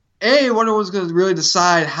 Wonder Woman's going to really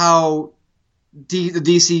decide how the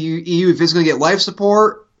DCEU, if it's going to get life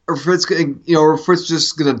support, or if it's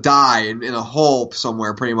just going to die in a hole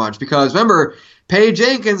somewhere, pretty much. Because remember, Patty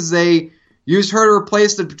Jenkins, they used her to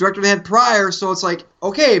replace the director they had prior, so it's like,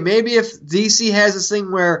 okay, maybe if DC has this thing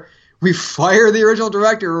where we fire the original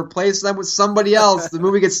director, replace them with somebody else, the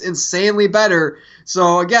movie gets insanely better.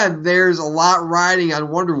 So again, there's a lot riding on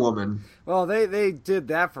Wonder Woman. Well, they did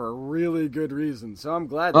that for a really good reason, so I'm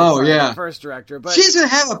glad they fired the first director. But she's going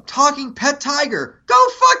to have a talking pet tiger. Go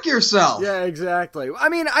fuck yourself! Yeah, exactly. I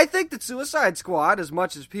mean, I think that Suicide Squad, as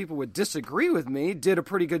much as people would disagree with me, did a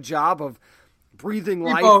pretty good job of breathing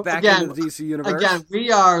life back into the DC universe. Again,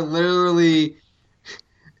 we are literally...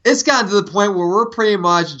 It's gotten to the point where we're pretty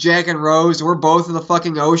much Jack and Rose. We're both in the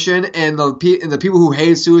fucking ocean, and the people who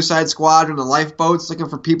hate Suicide Squad are in the lifeboats looking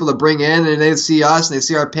for people to bring in, and they see us, and they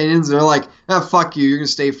see our opinions, and they're like, fuck you, you're going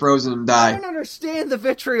to stay frozen and die. I don't understand the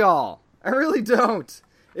vitriol. I really don't.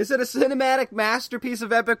 Is it a cinematic masterpiece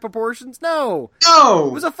of epic proportions? No. No!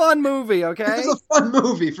 It was a fun movie, okay? It was a fun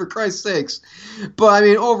movie, for Christ's sakes. But, I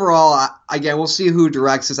mean, overall, again, we'll see who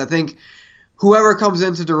directs this. I think whoever comes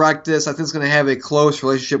in to direct this, I think is going to have a close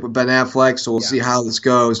relationship with Ben Affleck, so we'll see how this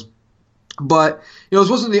goes. But, this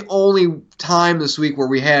wasn't the only time this week where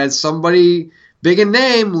we had somebody big in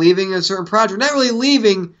name leaving a certain project. Not really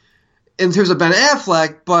leaving in terms of Ben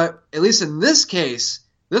Affleck, but at least in this case,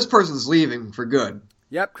 this person's leaving for good.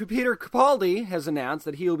 Yep, Peter Capaldi has announced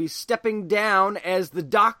that he will be stepping down as the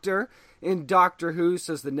Doctor in Doctor Who,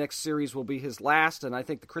 says the next series will be his last, and I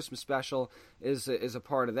think the Christmas special is a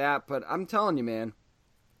part of that. But I'm telling you, man,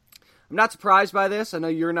 I'm not surprised by this. I know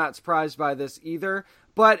you're not surprised by this either.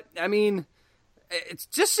 But, I mean, it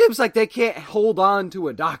just seems like they can't hold on to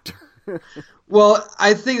a Doctor. Well,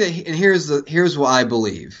 I think that, and here's what I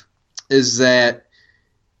believe, is that,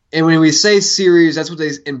 and when we say series, that's what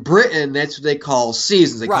in Britain, that's what they call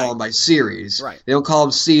seasons. They call them by series. Right. They don't call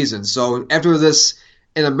them seasons. So after this,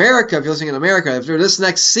 in America, if you're listening in America, after this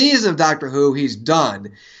next season of Doctor Who, he's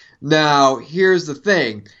done. Now, here's the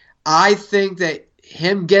thing. I think that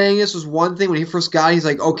him getting this was one thing. When he first got it, he's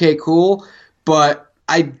like, okay, cool. But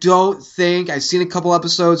I don't think, I've seen a couple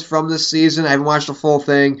episodes from this season. I haven't watched the full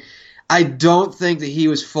thing. I don't think that he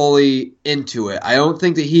was fully into it. I don't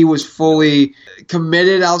think that he was fully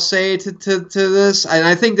committed, I'll say, to this. And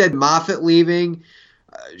I think that Moffat leaving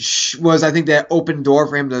was, I think, that open door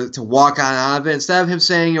for him to walk on out of it. Instead of him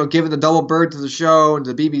saying, giving the double bird to the show and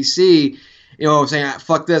to the BBC, saying,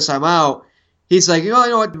 fuck this, I'm out. He's like, you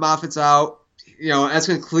know what, Moffat's out. That's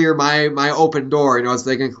going to clear my open door. It's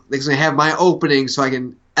they're going to have my opening so I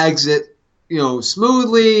can exit,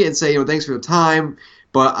 smoothly and say, thanks for your time,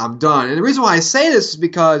 but I'm done. And the reason why I say this is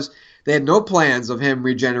because they had no plans of him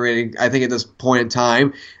regenerating, I think, at this point in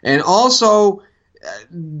time. And also,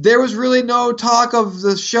 there was really no talk of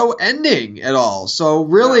the show ending at all. So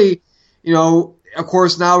really, of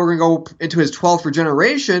course, now we're going to go into his 12th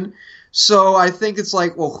regeneration. So I think it's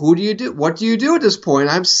like, well, who do you do? What do you do at this point?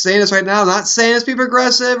 I'm saying this right now. I'm not saying this to be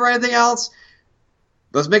progressive or anything else.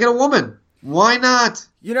 Let's make it a woman. Why not?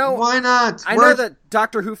 Why not? I know that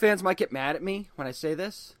Doctor Who fans might get mad at me when I say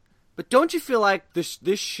this, but don't you feel like this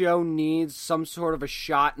show needs some sort of a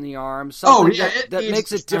shot in the arm? Something that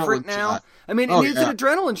makes it different now? Shot. I mean, it needs an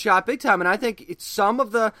adrenaline shot big time, and I think it's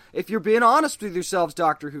if you're being honest with yourselves,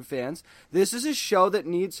 Doctor Who fans, this is a show that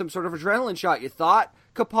needs some sort of adrenaline shot. You thought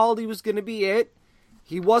Capaldi was going to be it.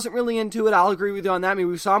 He wasn't really into it. I'll agree with you on that. I mean,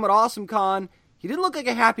 we saw him at Awesome Con. He didn't look like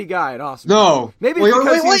a happy guy at Awesome Con. Maybe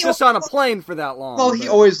because he was just on a plane for that long. Well, he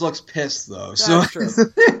always looks pissed, though. That's true.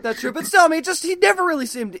 That's true. But still, I mean, he never really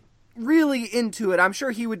seemed really into it. I'm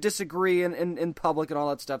sure he would disagree in public and all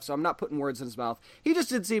that stuff, so I'm not putting words in his mouth. He just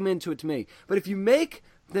didn't seem into it to me. But if you make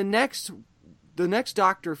the next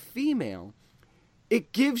Doctor female,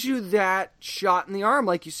 it gives you that shot in the arm,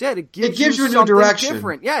 like you said. It gives you a new direction.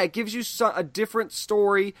 Different. Yeah, it gives you a different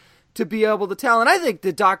story to be able to tell. And I think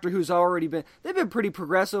the Doctor Who's they've been pretty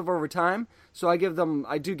progressive over time, so I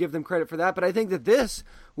do give them credit for that. But I think that this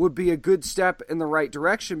would be a good step in the right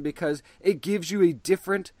direction because it gives you a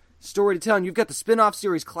different story to tell. And you've got the spin-off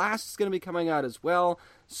series Class is going to be coming out as well.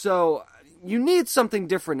 So you need something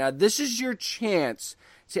different. Now, this is your chance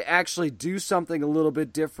to actually do something a little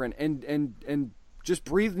bit different and just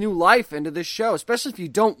breathe new life into this show, especially if you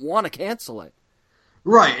don't want to cancel it.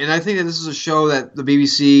 Right, and I think that this is a show that the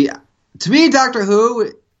BBC, to me, Doctor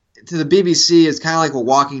Who, to the BBC, is kind of like what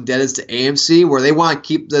Walking Dead is to AMC, where they want to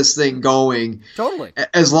keep this thing going totally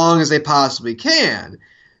as long as they possibly can.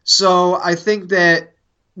 So I think that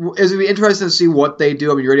it's going to be interesting to see what they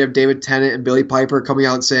do. I mean, you already have David Tennant and Billy Piper coming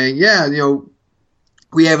out and saying, yeah,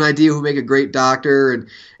 we have an idea who make a great doctor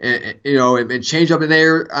and change up, and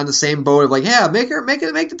they're on the same boat of like, yeah, make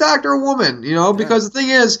the doctor a woman, because the thing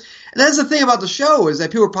is, and that's the thing about the show is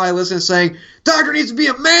that people are probably listening and saying, doctor needs to be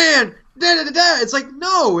a man, da-da-da-da. It's like,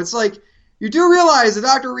 no, it's like, you do realize the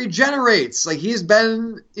doctor regenerates. Like, he's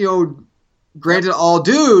been, granted all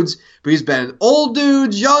dudes, but he's been old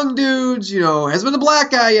dudes, young dudes, hasn't been a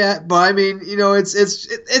black guy yet, but I mean, it's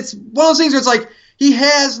one of those things where it's like, he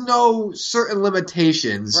has no certain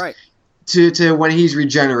limitations to when he's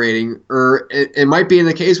regenerating, or it might be in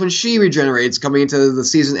the case when she regenerates coming into the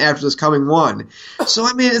season after this coming one. So,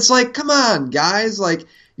 I mean, it's like, come on, guys. Like,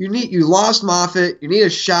 you lost Moffat. You need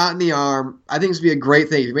a shot in the arm. I think this would be a great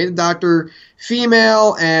thing. You made the Doctor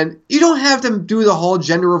female, and you don't have to do the whole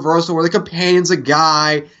gender reversal where the companion's a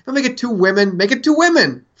guy. Don't make it two women. Make it two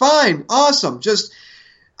women. Fine. Awesome.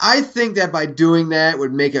 I think that by doing that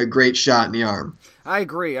would make a great shot in the arm. I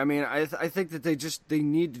agree. I mean, I think that they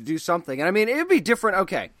need to do something. And I mean, it would be different.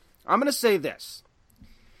 Okay, I'm going to say this.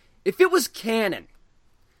 If it was canon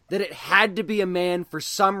that it had to be a man for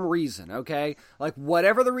some reason, okay? Like,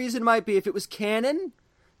 whatever the reason might be, if it was canon,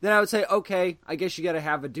 then I would say, okay, I guess you got to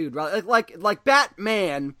have a dude. Like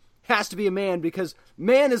Batman has to be a man because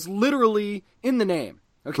man is literally in the name.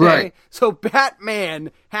 Okay, right. So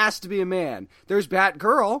Batman has to be a man. There's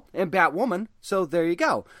Batgirl and Batwoman, so there you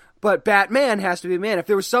go. But Batman has to be a man. If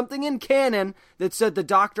there was something in canon that said the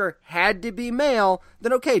Doctor had to be male,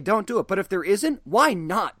 then okay, don't do it. But if there isn't, why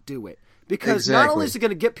not do it? Because not only is it going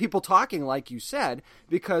to get people talking, like you said,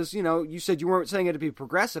 because, you said you weren't saying it to be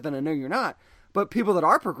progressive, and I know you're not, but people that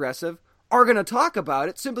are progressive are going to talk about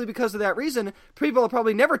it simply because of that reason. People have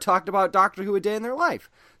probably never talked about Doctor Who a day in their life.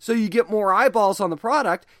 So you get more eyeballs on the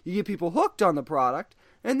product, you get people hooked on the product,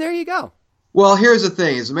 and there you go. Well, here's the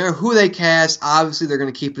thing. No matter who they cast, obviously they're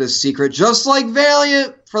going to keep it a secret. Just like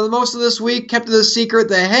Valiant, for the most of this week, kept it a secret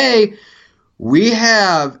that, hey, we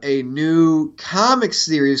have a new comic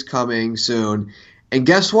series coming soon. And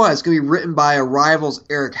guess what? It's going to be written by Arrival's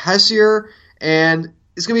Eric Hessier, and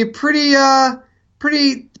it's going to be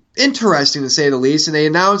pretty interesting to say the least. And they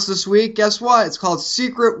announced this week, guess what? It's called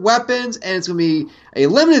Secret Weapons, and it's going to be a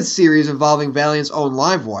limited series involving Valiant's own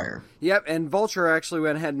Livewire. Yep, and Vulture actually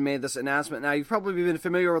went ahead and made this announcement. Now, you've probably been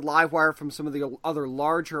familiar with Livewire from some of the other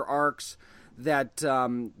larger arcs that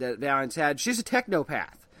Valiant's had. She's a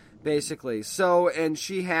technopath, basically. So, and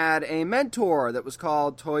she had a mentor that was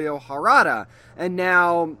called Toyo Harada. And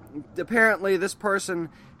now, apparently, this person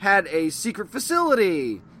had a secret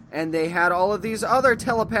facility, and they had all of these other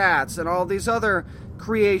telepaths and all these other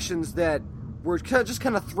creations that were just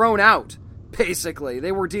kind of thrown out, basically.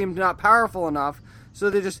 They were deemed not powerful enough, so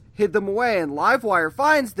they just hid them away. And Livewire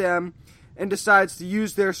finds them and decides to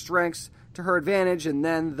use their strengths to her advantage, and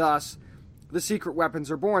then, thus, the secret weapons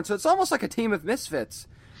are born. So it's almost like a team of misfits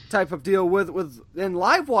type of deal and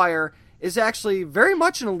Livewire is actually very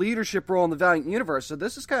much in a leadership role in the Valiant universe, so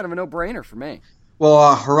this is kind of a no-brainer for me.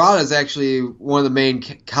 Well, Harada is actually one of the main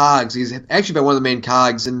cogs. He's actually been one of the main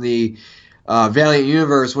cogs in the Valiant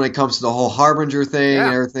universe when it comes to the whole Harbinger thing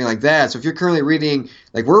and everything like that. So if you're currently reading,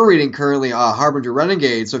 like we're reading currently Harbinger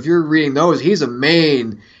Renegade, so if you're reading those, he's a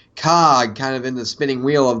main cog kind of in the spinning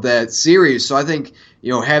wheel of that series. So I think,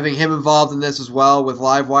 having him involved in this as well with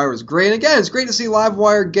Livewire is great. And again, it's great to see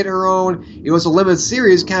Livewire get her own, it's a limited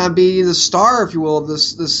series, kind of be the star, if you will, of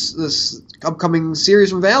this upcoming series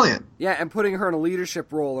from Valiant. Yeah, and putting her in a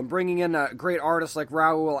leadership role and bringing in a great artist like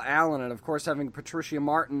Raoul Allen, and of course having Patricia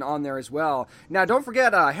Martin on there as well. Now, don't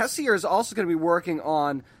forget, Hessier is also going to be working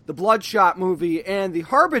on the Bloodshot movie and the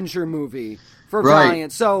Harbinger movie for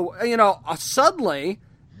Valiant. So, suddenly,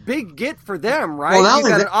 big get for them, right? Well, you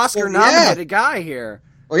got an Oscar-nominated guy here.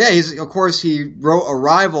 Well, yeah, he wrote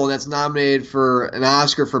Arrival, that's nominated for an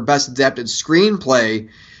Oscar for Best Adapted Screenplay.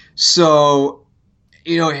 So,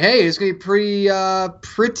 hey, it's going to be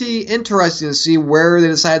pretty interesting to see where they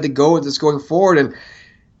decide to go with this going forward. And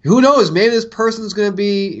who knows, maybe this person's going to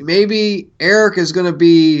be, maybe Eric is going to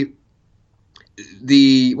be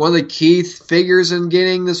one of the key figures in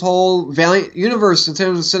getting this whole Valiant universe in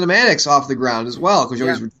terms of cinematics off the ground as well,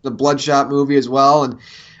 because he's the Bloodshot movie as well, and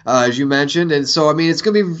as you mentioned. And so, I mean, it's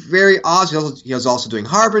going to be very awesome. He was also doing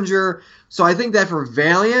Harbinger. So I think that for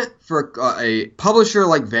Valiant, for a publisher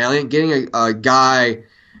like Valiant, getting a guy,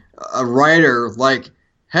 a writer like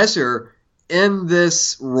Hesser in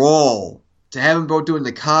this role, to have him both doing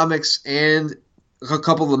the comics and a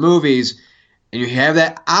couple of the movies, and you have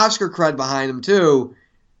that Oscar cred behind him too,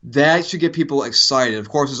 that should get people excited. Of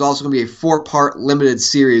course, there's also going to be a 4-part limited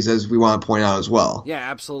series, as we want to point out as well. Yeah,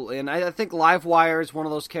 absolutely. And I think Livewire is one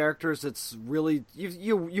of those characters that's really,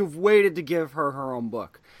 you've waited to give her her own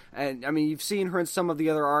book. And, I mean, you've seen her in some of the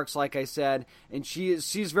other arcs, like I said, and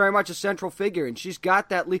she's very much a central figure, and she's got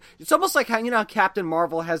that it's almost like how, Captain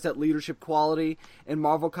Marvel has that leadership quality in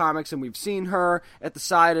Marvel Comics, and we've seen her at the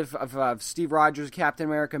side of Steve Rogers, Captain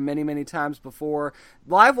America, many, many times before.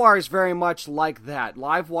 Livewire is very much like that.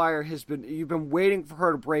 Livewire you've been waiting for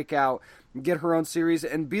her to break out and get her own series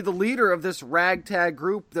and be the leader of this ragtag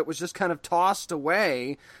group that was just kind of tossed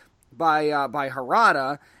away by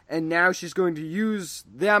Harada. And now she's going to use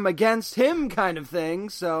them against him, kind of thing.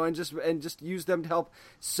 So and just use them to help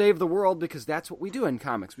save the world, because that's what we do in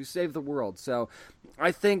comics. We save the world. So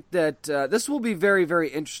I think that this will be very, very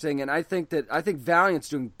interesting. And I think Valiant's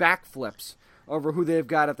doing backflips over who they've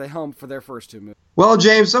got at the helm for their first 2 movies. Well,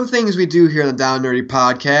 James, some things we do here on the Down Nerdy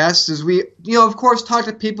podcast is we, of course, talk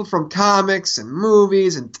to people from comics and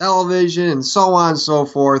movies and television and so on and so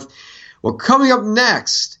forth. Well, coming up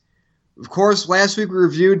next, of course, last week we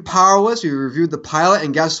reviewed Powerless. We reviewed the pilot,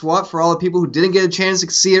 and guess what? For all the people who didn't get a chance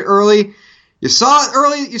to see it early, you saw it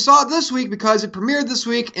early. You saw it this week because it premiered this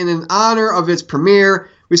week, and in honor of its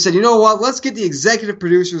premiere, we said, you know what? Let's get the executive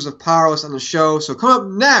producers of Powerless on the show. So coming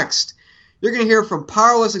up next, you're going to hear from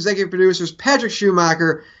Powerless executive producers Patrick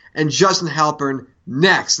Schumacher and Justin Halpern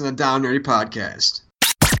next on the Down Nerdy podcast.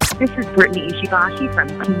 This is Brittany Ishibashi from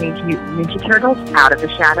Teenage Mutant Ninja Turtles Out of the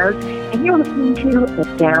Shadows, and you're listening to the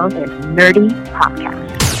Down and Nerdy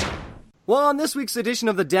Podcast. Well, on this week's edition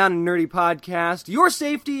of the Down and Nerdy Podcast, your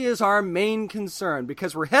safety is our main concern,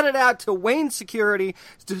 because we're headed out to Wayne Security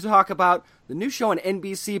to talk about the new show on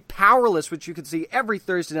NBC, Powerless, which you can see every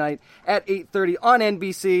Thursday night at 8:30 on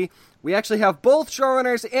NBC. We actually have both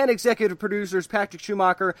showrunners and executive producers, Patrick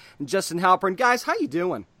Schumacher and Justin Halpern. Guys, how you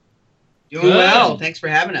doing? Doing well. Thanks for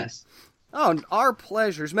having us. Oh, our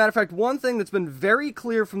pleasure. As a matter of fact, one thing that's been very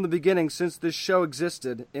clear from the beginning since this show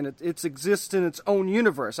existed, and it exists in its own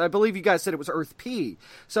universe. I believe you guys said it was Earth P.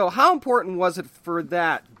 So how important was it for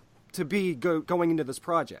that to be going into this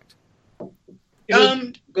project?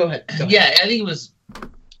 Go ahead. Yeah, I think it was,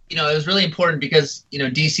 it was really important because,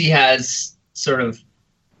 DC has sort of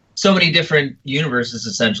so many different universes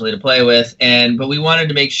essentially to play with, but we wanted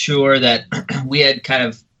to make sure that we had kind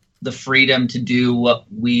of the freedom to do what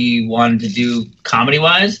we wanted to do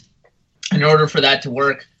comedy-wise. In order for that to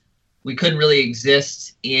work, we couldn't really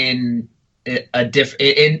exist in an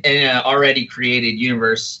already created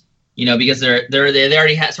universe, because they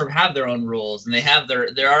already sort of have their own rules, and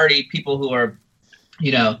they're already people who are,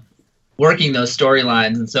 working those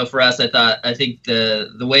storylines. And so for us, I think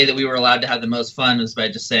the way that we were allowed to have the most fun was by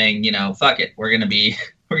just saying, fuck it, we're gonna be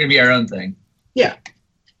our own thing. Yeah,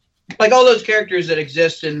 like all those characters that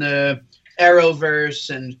exist in the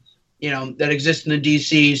Arrowverse and that exist in the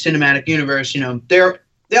DC cinematic universe.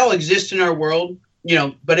 They all exist in our world,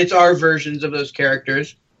 but it's our versions of those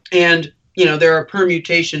characters. And there are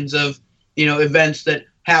permutations of events that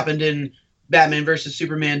happened in Batman versus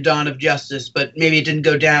Superman: Dawn of Justice, but maybe it didn't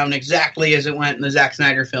go down exactly as it went in the Zack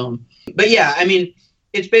Snyder film. But yeah, I mean,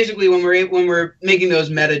 it's basically when we're making those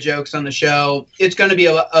meta jokes on the show, it's going to be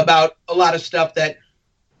about a lot of stuff that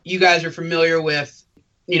you guys are familiar with,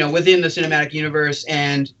 within the cinematic universe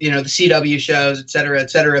and the CW shows, et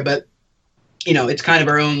cetera, but it's kind of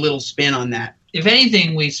our own little spin on that. If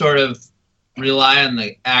anything, we sort of rely on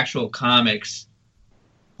the actual comics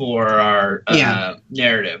for our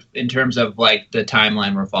narrative in terms of like the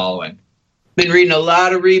timeline we're following. Been reading a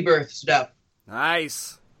lot of Rebirth stuff.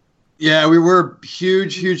 Nice. Yeah, we were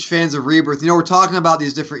huge fans of Rebirth. We're talking about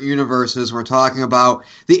these different universes. We're talking about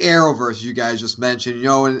the Arrowverse you guys just mentioned.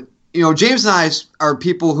 And James and I are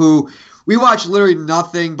people who we watch literally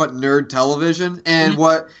nothing but nerd television. And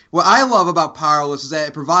what I love about Powerless is that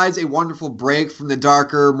it provides a wonderful break from the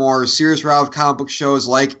darker, more serious route of comic book shows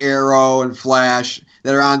like Arrow and Flash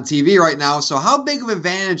that are on TV right now. So how big of an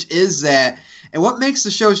advantage is that? And what makes the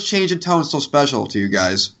show's change in tone so special to you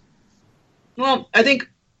guys? Well, I think,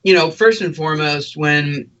 first and foremost,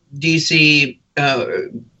 when DC,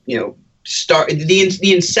 start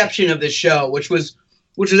the inception of the show, which was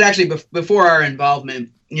actually before our involvement,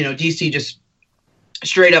 DC just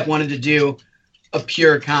straight up wanted to do a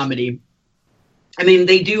pure comedy. I mean,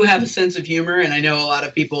 they do have a sense of humor, and I know a lot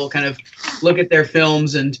of people kind of look at their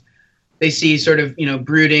films and they see sort of,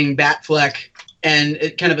 brooding Batfleck and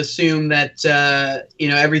it kind of assume that,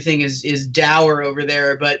 everything is dour over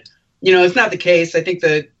there. But, it's not the case. I think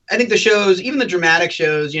the shows, even the dramatic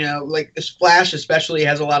shows, like Flash especially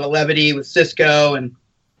has a lot of levity with Cisco and,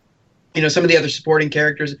 some of the other supporting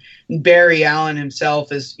characters. Barry Allen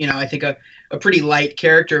himself is, I think a pretty light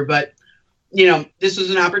character. But, this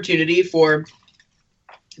was an opportunity for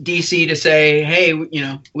DC to say, hey,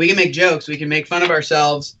 we can make jokes. We can make fun of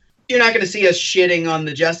ourselves. You're not going to see us shitting on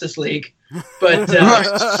the Justice League. But,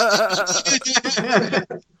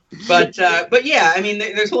 but yeah, I mean,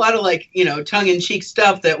 there's a lot of tongue-in-cheek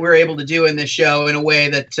stuff that we're able to do in this show in a way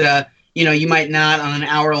that, you might not on an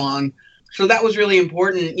hour long. So that was really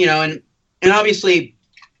important, and obviously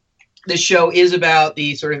this show is about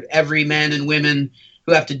the sort of everymen and women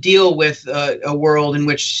who have to deal with a world in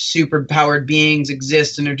which superpowered beings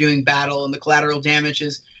exist and are doing battle, and the collateral damage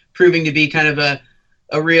is proving to be kind of a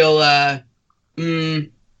real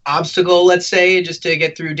obstacle, let's say, just to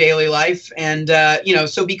get through daily life. And,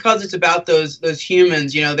 so because it's about those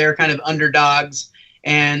humans, they're kind of underdogs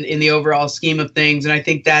and in the overall scheme of things. And I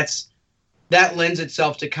think that lends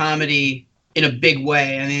itself to comedy in a big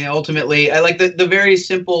way. I mean, ultimately, I like the very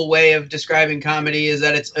simple way of describing comedy is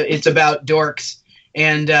that it's about dorks.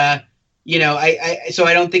 And, so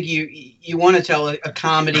I don't think you want to tell a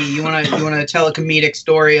comedy. You want to tell a comedic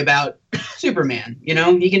story about Superman.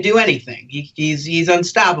 He can do anything. He's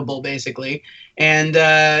unstoppable, basically. And,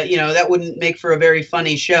 that wouldn't make for a very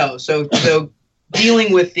funny show. So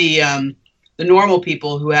dealing with the normal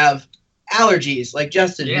people who have allergies, like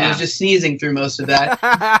Justin, who was just sneezing through most of that.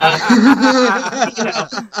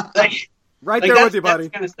 Right there with you, buddy.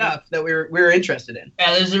 That's the kind of stuff that we're interested in.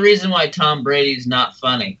 Yeah, there's a reason why Tom Brady's not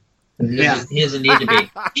funny. Yeah, he doesn't need to be.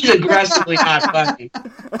 He's aggressively not funny.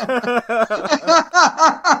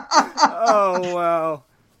 Oh wow.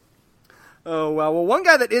 Well, one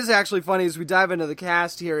guy that is actually funny as we dive into the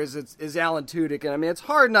cast here is Alan Tudyk, and I mean it's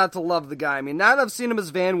hard not to love the guy. I mean, now that I've seen him as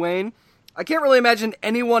Van Wayne, I can't really imagine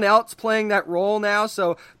anyone else playing that role now.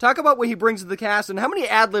 So talk about what he brings to the cast, and how many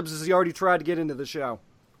ad-libs has he already tried to get into the show?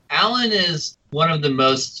 Alan is one of the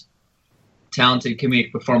most talented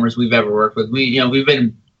comedic performers we've ever worked with. We've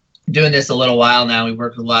been doing this a little while now. We've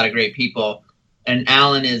worked with a lot of great people, and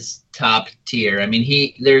Alan is top tier. I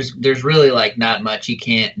mean, there's really not much he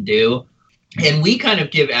can't do, and we kind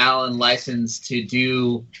of give Alan license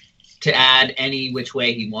to add any which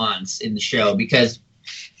way he wants in the show, because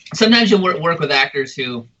sometimes you'll work with actors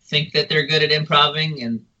who think that they're good at improving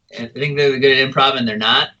and think they're good at improv and they're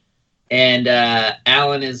not. And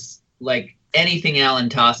Alan is like, anything Alan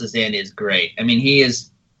tosses in is great. I mean,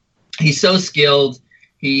 he's so skilled.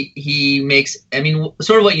 He makes, I mean,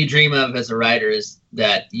 sort of what you dream of as a writer is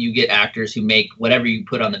that you get actors who make whatever you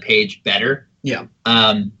put on the page better. Yeah.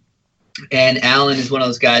 And Alan is one of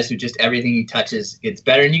those guys who just everything he touches gets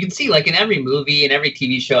better. And you can see, like, in every movie and every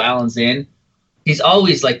TV show Alan's in, he's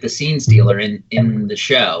always like the scene stealer in the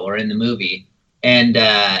show or in the movie. And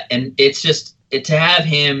it's just to have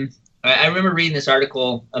him. I remember reading this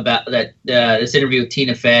article about that this interview with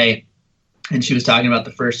Tina Fey, and she was talking about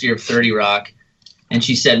the first year of 30 Rock, and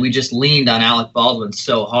she said we just leaned on Alec Baldwin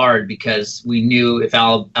so hard because we knew if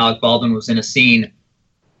Alec Baldwin was in a scene,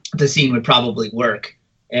 the scene would probably work.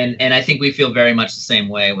 And I think we feel very much the same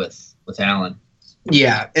way with Alan.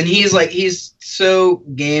 Yeah, and he's so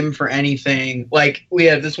game for anything. Like, we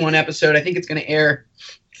have this one episode, I think it's going to air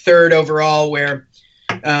 3rd overall, where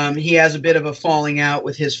he has a bit of a falling out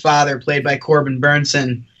with his father, played by Corbin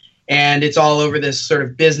Burnson, and it's all over this sort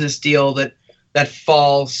of business deal that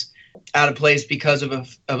falls out of place because of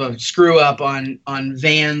a screw up on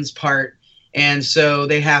Van's part, and so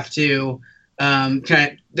they have to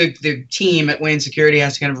the team at Wayne Security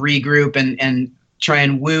has to kind of regroup and try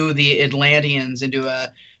and woo the Atlanteans into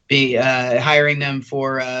hiring them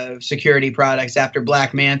for security products after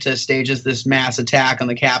Black Manta stages this mass attack on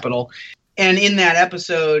the Capitol. And in that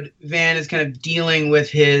episode, Van is kind of dealing with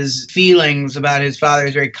his feelings about his father,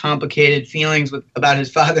 his very complicated feelings about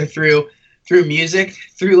his father through music,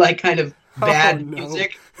 through like kind of bad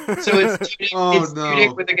music. So it's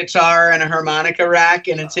Tudyk with a guitar and a harmonica rack,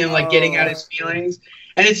 and it's him like getting out his feelings.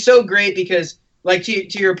 And it's so great because, like,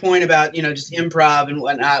 to your point about, just improv and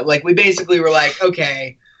whatnot, like, we basically were like,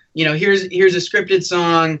 okay, here's a scripted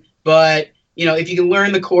song, but if you can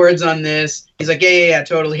learn the chords on this, he's like, yeah,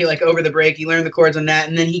 totally. Like, over the break, he learned the chords on that,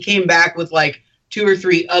 and then he came back with like 2 or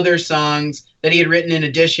 3 other songs that he had written in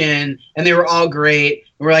addition, and they were all great.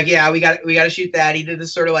 And we're like, yeah, we got to shoot that. He did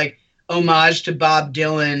this sort of like homage to Bob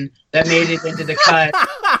Dylan that made it into the cut.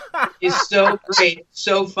 It's so great,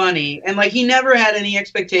 so funny, and like, he never had any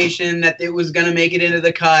expectation that it was gonna make it into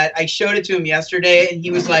the cut. I showed it to him yesterday, and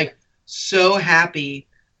he was like so happy.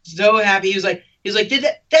 He was like,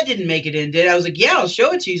 that didn't make it in, did it? I was like, yeah, I'll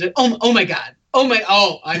show it to you. He's like, oh my god,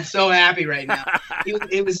 I'm so happy right now.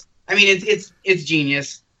 It was, I mean, it's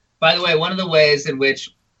genius. By the way, one of the ways in which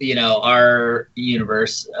our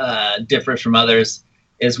universe differs from others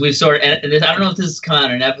is we've I don't know if this has come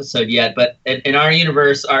out in an episode yet, but in our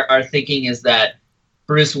universe, our thinking is that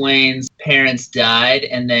Bruce Wayne's parents died,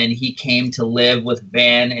 and then he came to live with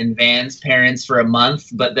Van and Van's parents for a month,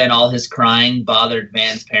 but then all his crying bothered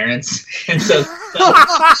Van's parents. And so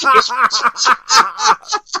oh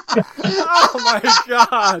my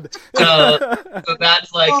god! So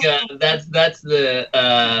that's like that's the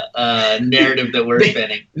narrative that we're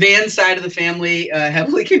spinning. Van's side of the family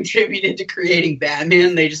heavily contributed to creating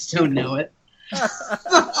Batman. They just don't know it.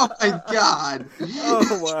 Oh my god!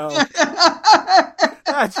 Oh wow!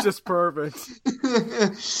 That's just perfect.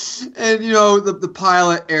 And the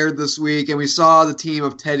pilot aired this week, and we saw the team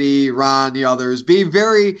of Teddy, Ron, the others be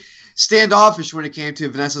very standoffish when it came to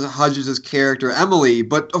Vanessa Hudgens' character Emily.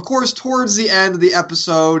 But of course, towards the end of the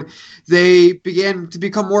episode, they began to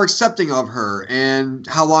become more accepting of her and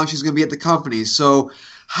how long she's going to be at the company. So,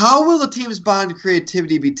 how will the team's bond and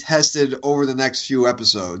creativity be tested over the next few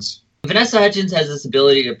episodes? Vanessa Hudgens has this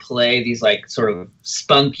ability to play these like sort of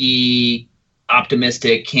spunky,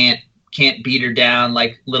 optimistic, can't beat her down,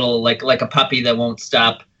 like little like a puppy that won't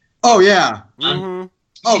stop. Oh yeah.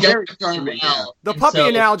 Very charming. Well. The puppy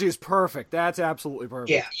analogy is perfect. That's absolutely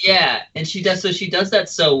perfect. Yeah, and she does that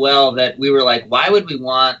so well that we were like, why would we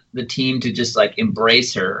want the team to just like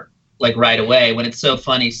embrace her like right away when it's so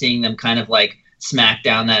funny seeing them kind of like smack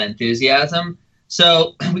down that enthusiasm.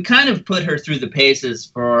 So we kind of put her through the paces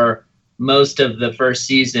for most of the first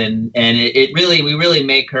season, and we really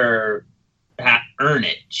make her earn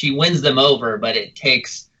it. She wins them over, but it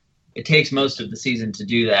takes most of the season to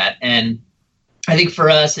do that. And I think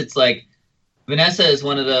for us, it's like Vanessa is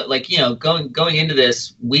one of the going into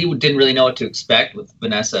this, we didn't really know what to expect with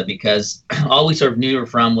Vanessa because all we sort of knew her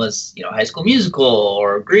from was High School Musical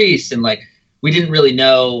or Grease, and like we didn't really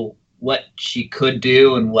know what she could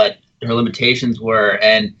do and what her limitations were.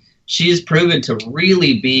 And she's proven to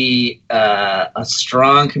really be a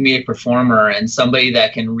strong comedic performer and somebody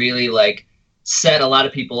that can really like set a lot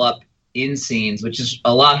of people up in scenes, which is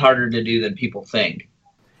a lot harder to do than people think.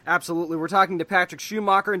 Absolutely. We're talking to Patrick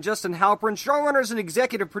Schumaker and Justin Halpern, showrunners and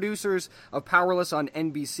executive producers of Powerless on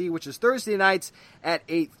NBC, which is Thursday nights at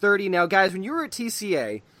 8:30. Now, guys, when you were at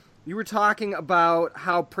TCA, You were talking about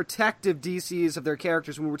how protective DC is of their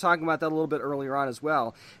characters. We were talking about that a little bit earlier on as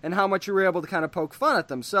well, and how much you were able to kind of poke fun at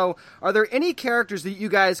them. So are there any characters that you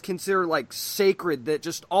guys consider like sacred, that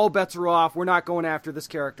just all bets are off, we're not going after this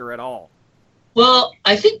character at all? Well,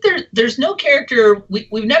 I think there's no character,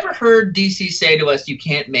 we've never heard DC say to us, you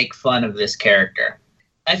can't make fun of this character.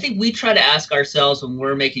 I think we try to ask ourselves when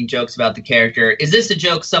we're making jokes about the character, is this a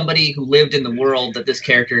joke somebody who lived in the world that this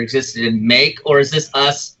character existed in make, or is this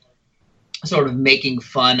us sort of making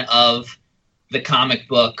fun of the comic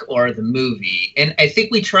book or the movie? And I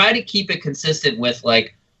think we try to keep it consistent with,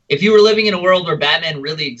 like, if you were living in a world where Batman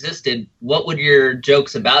really existed, what would your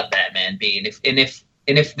jokes about Batman be? And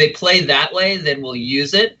if they play that way, then we'll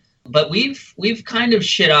use it. But we've kind of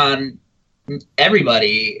shit on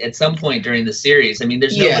everybody at some point during the series. I mean,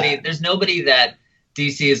 there's nobody that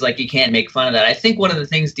DC is like, you can't make fun of that. I think one of the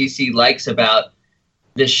things DC likes about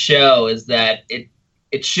this show is that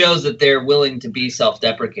it shows that they're willing to be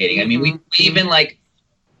self-deprecating. I mean, we even like,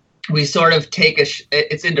 we sort of take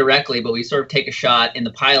it's indirectly, but we sort of take a shot in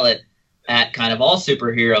the pilot at kind of all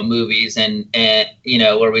superhero movies, and you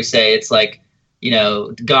know, where we say it's like, you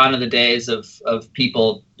know, gone are the days of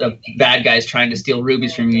bad guys trying to steal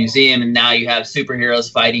rubies from a museum, and now you have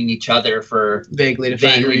superheroes fighting each other for vaguely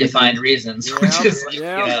defined reasons. Yeah, which is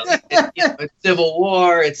like, it's Civil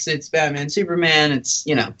War, it's Batman, Superman, it's,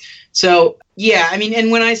 you know. So yeah, I mean, and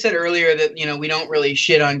when I said earlier that, you know, we don't really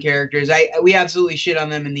shit on characters, we absolutely shit on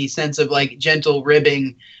them in the sense of like gentle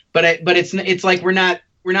ribbing, but it's like we're not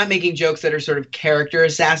making jokes that are sort of character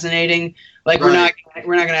assassinating. Like, right.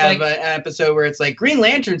 we're not gonna have an episode where it's like Green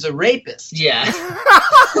Lantern's a rapist. Yeah.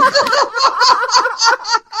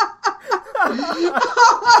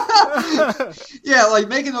 Yeah, like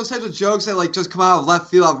making those types of jokes that like just come out of left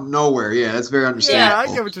field, out of nowhere. Yeah, that's very understandable. Yeah, I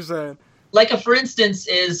get what you're saying. Like for instance,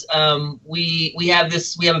 is we have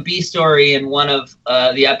a B story in one of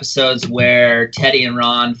the episodes where Teddy and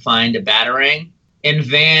Ron find a Batarang, and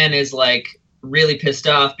Van is like really pissed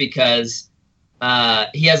off because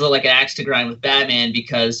he has like an axe to grind with Batman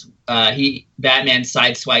because Batman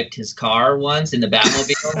sideswiped his car once in the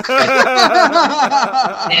Batmobile,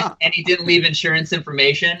 and he didn't leave insurance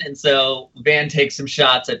information, and so Van takes some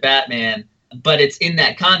shots at Batman. But it's in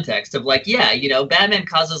that context of like, yeah, you know, Batman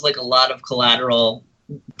causes like a lot of collateral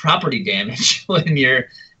property damage when you're,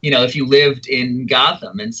 you know, if you lived in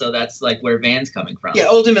Gotham, and so that's like where Van's coming from. Yeah,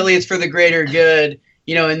 ultimately it's for the greater good.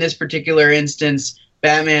 You know, in this particular instance,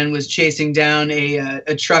 Batman was chasing down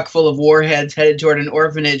a truck full of warheads headed toward an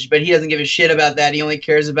orphanage, but he doesn't give a shit about that. He only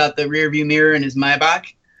cares about the rearview mirror in his Maybach.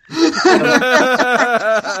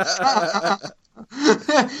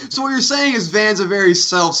 So what you're saying is Van's a very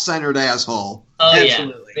self-centered asshole. Oh,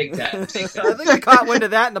 absolutely. Yeah. Big time. I think we caught wind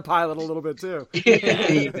of that in the pilot a little bit, too. Yeah,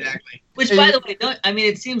 exactly. Which, by the way,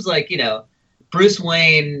 it seems like, you know, Bruce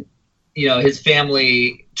Wayne, you know, his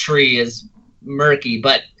family tree is murky,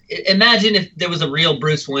 but imagine if there was a real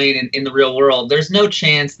Bruce Wayne in the real world. There's no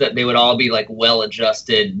chance that they would all be like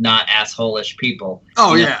well-adjusted, not asshole-ish people.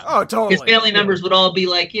 Oh, you yeah. know? Oh, totally. His family members would all be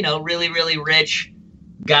like, you know, really, really rich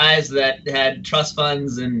guys that had trust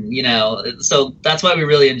funds, and, you know, so that's why we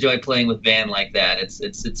really enjoy playing with Van like that.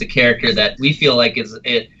 It's a character that we feel like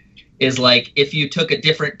is like, if you took a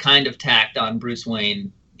different kind of tact on Bruce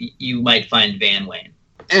Wayne, you might find Van Wayne.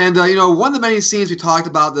 And, you know, one of the many scenes we talked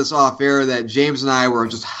about this off-air that James and I were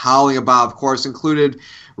just howling about, of course, included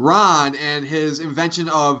Ron and his invention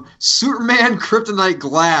of Superman Kryptonite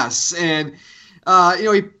glass. And, you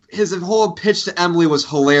know, his whole pitch to Emily was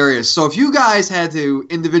hilarious. So if you guys had to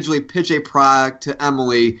individually pitch a product to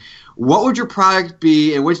Emily, what would your product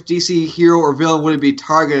be, and which DC hero or villain would it be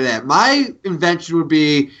targeted at? My invention would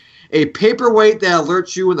be a paperweight that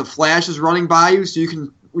alerts you when the Flash is running by you, so you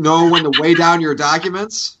can know when to weigh down your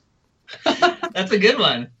documents. That's a good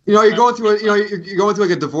one. You know, you're going through like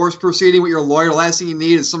a divorce proceeding with your lawyer. Last thing you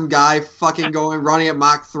need is some guy fucking running at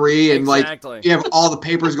Mach 3, and exactly. Like you have all the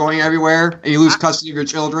papers going everywhere, and you lose custody of your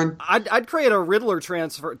children. I'd create a Riddler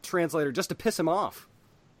translator just to piss him off.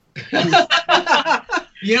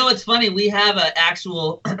 You know, it's funny. We have an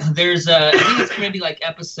actual. There's I think it's maybe like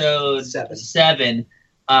episode 7.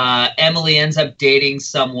 Emily ends up dating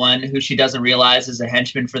someone who she doesn't realize is a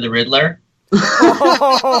henchman for the Riddler.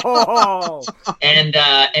 Oh.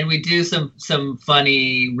 And we do some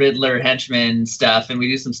funny Riddler henchman stuff, and we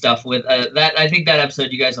do some stuff with that. I think that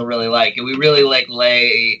episode you guys will really like, and we really like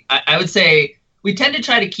lay. I would say we tend to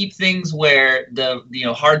try to keep things where the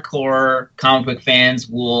hardcore comic book fans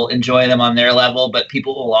will enjoy them on their level, but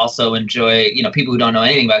people will also enjoy, people who don't know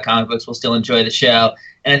anything about comic books will still enjoy the show.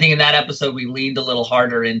 And I think in that episode we leaned a little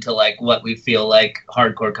harder into like what we feel like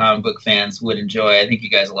hardcore comic book fans would enjoy. I think you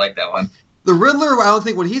guys will like that one. The Riddler, I don't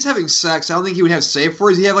think when he's having sex, I don't think he would have safe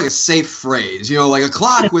words. He'd have like a safe phrase, like a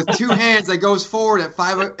clock with two hands that goes forward at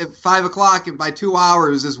 5 o'clock, and by 2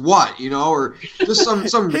 hours is what, or just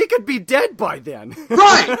some. He could be dead by then,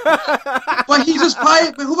 right? But he just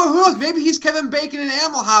probably who knows? Maybe he's Kevin Bacon in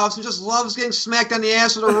Animal House and just loves getting smacked on the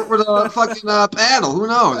ass with a fucking paddle. Who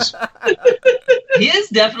knows? He is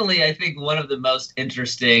definitely, I think, one of the most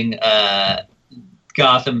interesting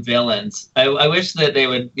Gotham villains. I wish that they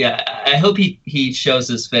would. Yeah, I hope he shows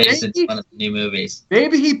his face in one of the new movies.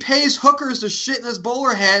 Maybe he pays hookers to shit in his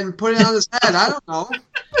bowler hat and put it on his head. I don't know.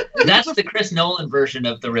 That's the Chris Nolan version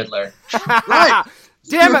of the Riddler. Right.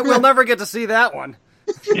 Damn it, we'll never get to see that one.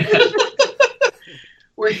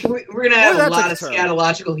 We're gonna have a lot of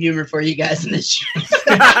scatological humor for you guys in this show.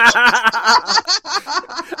 I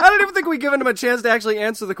don't even think we've given him a chance to actually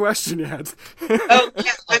answer the question yet. Oh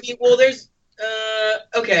yeah, I mean, well, there's.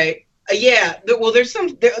 Okay. Yeah. There's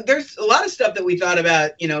a lot of stuff that we thought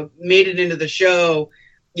about, made it into the show,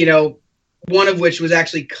 one of which was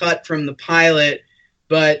actually cut from the pilot,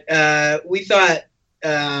 but we thought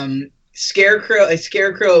a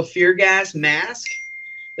scarecrow fear gas mask.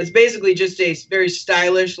 It's basically just a very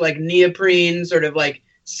stylish, like neoprene sort of like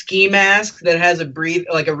ski mask that has a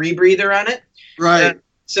rebreather on it. Right.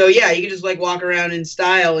 So yeah, you can just like walk around in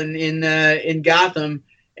style in Gotham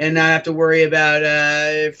and not have to worry about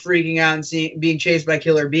freaking out and being chased by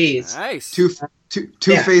killer bees. Nice.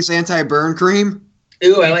 Two-Face anti-burn cream.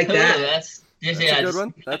 Ooh, I like that. That's a good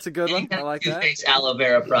one. That's a good one. I like that. Two-Face aloe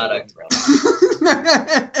vera product.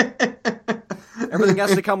 Everything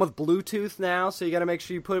has to come with Bluetooth now, so you got to make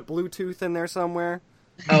sure you put Bluetooth in there somewhere.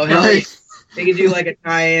 Oh, hell yeah. They could do like a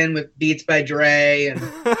tie-in with Beats by Dre. And...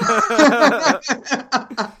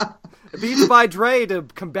 Beats by Dre to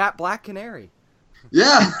combat Black Canary.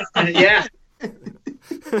 Yeah. Yeah.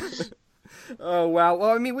 Oh wow.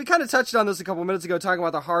 Well, I mean, we kind of touched on this a couple minutes ago, talking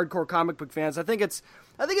about the hardcore comic book fans. I think it's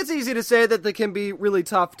easy to say that they can be really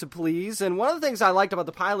tough to please. And one of the things I liked about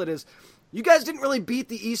the pilot is you guys didn't really beat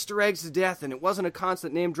the Easter eggs to death, and it wasn't a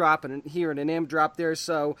constant name drop here and a name drop there.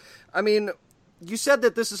 So, I mean, you said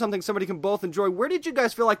that this is something somebody can both enjoy. Where did you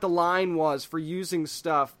guys feel like the line was for using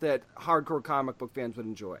stuff that hardcore comic book fans would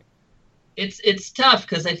enjoy? It's tough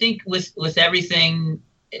because I think with everything,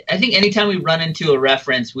 I think anytime we run into a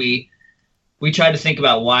reference, we try to think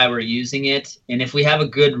about why we're using it, and if we have a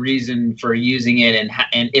good reason for using it, and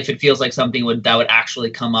if it feels like something that would actually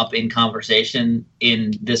come up in conversation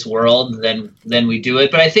in this world, then we do it.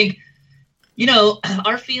 But I think,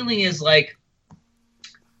 our feeling is like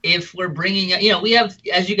if we're bringing, we have,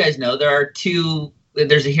 as you guys know,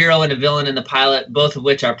 there's a hero and a villain in the pilot, both of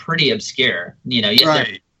which are pretty obscure.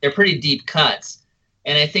 Right. They're pretty deep cuts.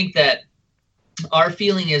 And I think that our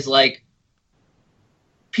feeling is like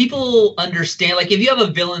people understand, like if you have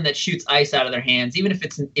a villain that shoots ice out of their hands, even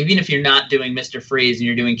if you're not doing Mr. Freeze and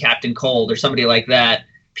you're doing Captain Cold or somebody like that,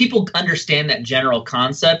 people understand that general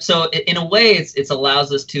concept. So in a way it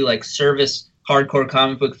allows us to like service hardcore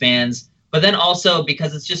comic book fans, but then also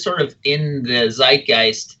because it's just sort of in the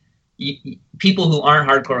zeitgeist, people who aren't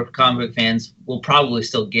hardcore comic book fans will probably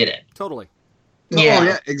still get it. Totally. Yeah. Oh,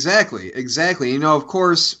 yeah, exactly. Of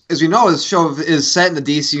course, as we know, this show is set in the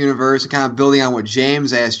DC universe, and kind of building on what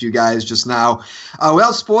James asked you guys just now.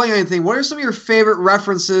 Without spoiling anything, what are some of your favorite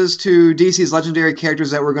references to DC's legendary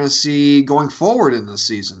characters that we're going to see going forward in this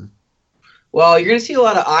season? Well, you're going to see a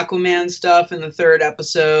lot of Aquaman stuff in the third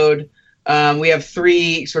episode. We have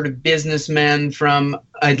 3 sort of businessmen from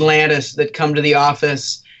Atlantis that come to the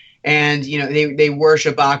office, and they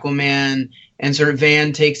worship Aquaman, and sort of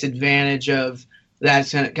Van takes advantage of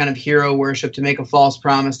that kind of hero worship to make a false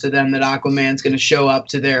promise to them that Aquaman's going to show up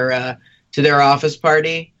to their office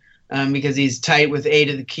party because he's tight with A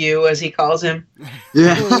to the Q, as he calls him.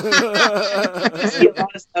 Yeah.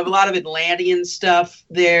 a lot of Atlantean stuff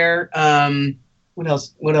there. What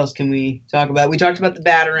else can we talk about? We talked about the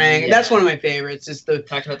Batarang. Yeah. That's one of my favorites.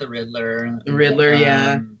 Talked about the Riddler. The Riddler,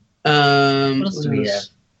 yeah. What else do we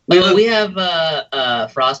have? We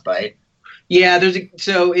have Frostbite. Yeah,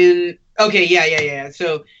 So,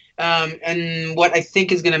 and what I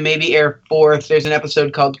think is going to maybe air forth, there's an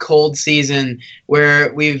episode called Cold Season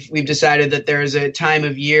where we've decided that there's a time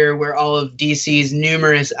of year where all of DC's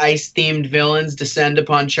numerous ice-themed villains descend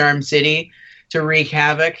upon Charm City to wreak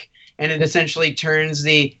havoc, and it essentially turns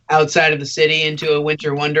the outside of the city into a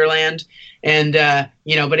winter wonderland. And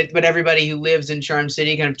but everybody who lives in Charm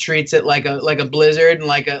City kind of treats it like a blizzard and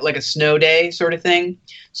like a snow day sort of thing.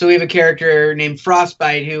 So we have a character named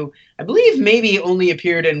Frostbite who I believe maybe only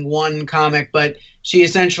appeared in one comic, but she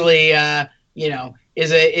essentially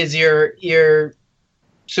is your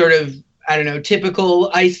sort of, I don't know, typical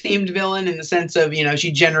ice-themed villain in the sense of,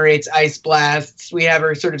 she generates ice blasts. We have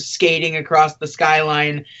her sort of skating across the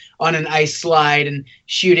skyline on an ice slide and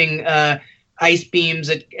shooting ice beams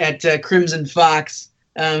at Crimson Fox,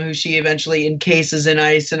 who she eventually encases in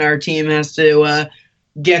ice, and our team has to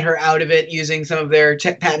get her out of it using some of their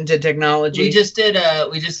patented technology. We just did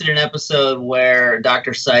an episode where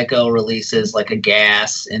Dr. Psycho releases like a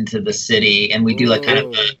gas into the city, and we do like kind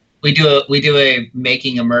of we do a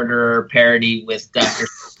Making a Murderer parody with Dr.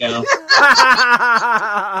 Psycho.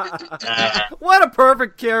 What a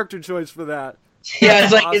perfect character choice for that. Yeah,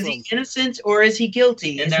 it's like, awesome. Is he innocent or is he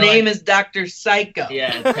guilty? His name is Dr. Psycho.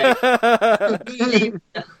 Yeah.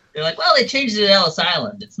 They're like, well, they changed it to Ellis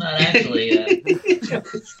Island. It's not actually.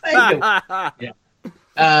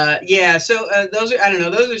 So those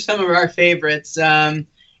are some of our favorites.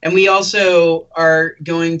 And we also are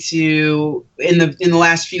going to, in the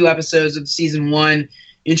last few episodes of season 1,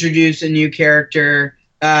 introduce a new character.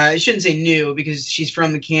 I shouldn't say new because she's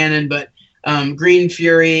from the canon, but Green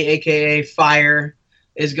Fury, a.k.a. Fire,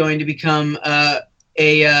 is going to become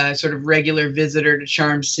a sort of regular visitor to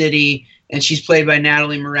Charm City, and she's played by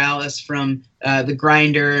Natalie Morales from The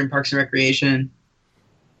Grinder and Parks and Recreation.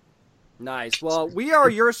 Nice. Well, we are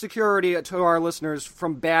your security to our listeners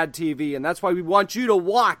from bad TV, and that's why we want you to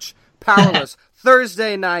watch Powerless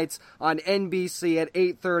Thursday nights on NBC at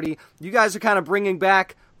 8:30. You guys are kind of bringing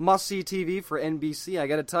back must-see TV for NBC. I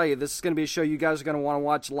got to tell you, this is going to be a show you guys are going to want to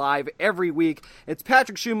watch live every week. It's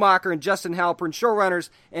Patrick Schumacher and Justin Halpern,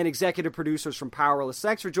 showrunners and executive producers from Powerless.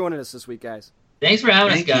 Thanks for joining us this week, guys. Thanks for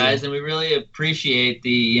having us, guys, and we really appreciate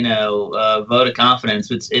the vote of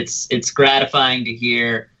confidence. It's gratifying to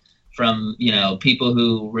hear from people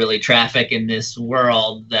who really traffic in this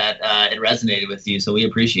world that it resonated with you, so we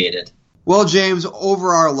appreciate it. Well, James,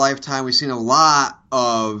 over our lifetime, we've seen a lot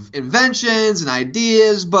of inventions and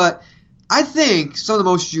ideas, but I think some of the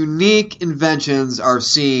most unique inventions are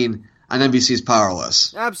seen on NBC's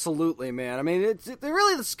Powerless. Absolutely, man. I mean,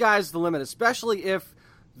 really the sky's the limit, especially if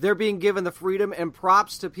they're being given the freedom, and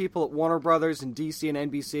props to people at Warner Brothers and DC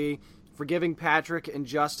and NBC for giving Patrick and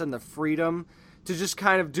Justin the freedom to just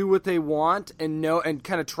kind of do what they want and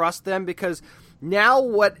kind of trust them, because now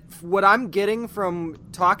what I'm getting from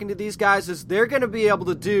talking to these guys is they're going to be able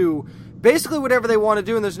to do basically whatever they want to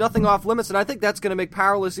do, and there's nothing off limits, and I think that's going to make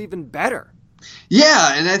Powerless even better.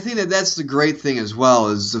 Yeah, and I think that's the great thing as well,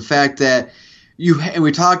 is the fact that and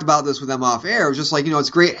we talked about this with them off air, it was just like, it's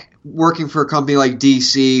great working for a company like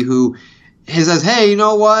DC who says, hey, you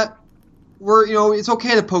know what? It's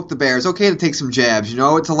okay to poke the bear. It's okay to take some jabs,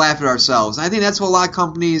 to laugh at ourselves. And I think that's what a lot of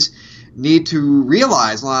companies need to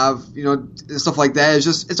realize. A lot of, stuff like that is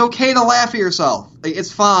just, it's okay to laugh at yourself. Like,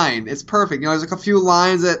 it's fine. It's perfect. There's like a few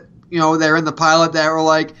lines that, they're in the pilot that were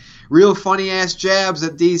like real funny ass jabs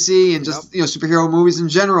at DC and just, superhero movies in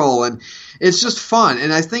general. And it's just fun.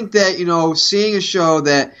 And I think that, seeing a show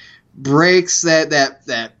that breaks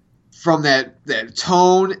that from that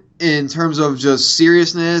tone in terms of just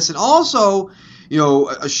seriousness, and also,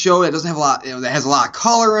 a show that doesn't have a lot, that has a lot of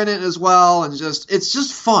color in it as well, and it's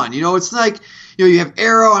just fun. It's like, you have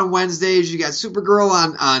Arrow on Wednesdays, you got Supergirl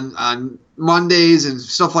on Mondays and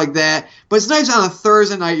stuff like that. But it's nice on a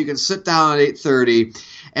Thursday night you can sit down at 8:30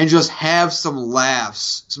 and just have some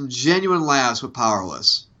laughs, some genuine laughs with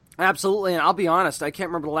Powerless. Absolutely, and I'll be honest, I can't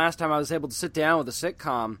remember the last time I was able to sit down with a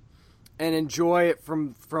sitcom and enjoy it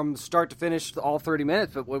from start to finish, all 30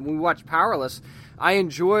 minutes. But when we watch Powerless, I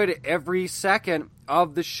enjoyed every second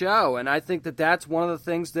of the show, and I think that that's one of the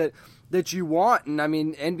things that you want. And I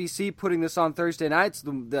mean, NBC putting this on Thursday nights,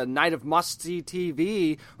 the night of must-see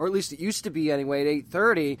TV, or at least it used to be anyway, at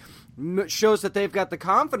 8:30, shows that they've got the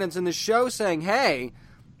confidence in the show saying, hey,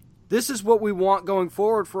 this is what we want going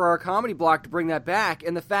forward for our comedy block to bring that back.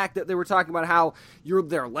 And the fact that they were talking about how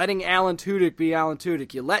they're letting Alan Tudyk be Alan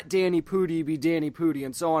Tudyk, you let Danny Pudi be Danny Pudi,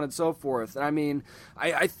 and so on and so forth. And I mean,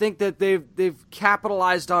 I think that they've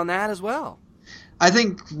capitalized on that as well. I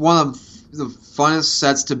think one of the funnest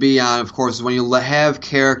sets to be on, of course, is when you have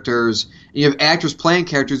characters, and you have actors playing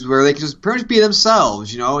characters where they can just pretty much be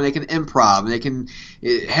themselves, and they can improv, and they can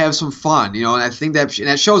have some fun, and I think that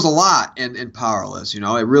shows a lot in Powerless, it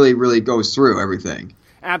really, really goes through everything.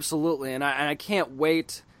 Absolutely, and I can't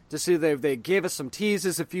wait to see they gave us some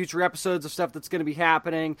teases of future episodes of stuff that's going to be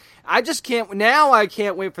happening. I can't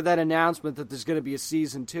wait for that announcement that there's going to be a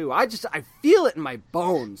season 2. I feel it in my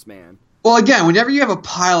bones, man. Well, again, whenever you have a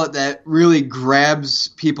pilot that really grabs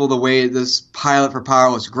people the way this pilot for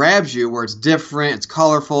Powerless grabs you, where it's different, it's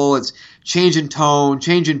colorful, it's changing tone,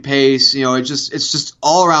 changing pace, it's just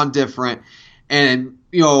all around different. And,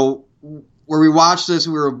 where we watched this,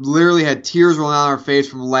 we were literally had tears rolling down our face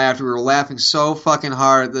from laughter. We were laughing so fucking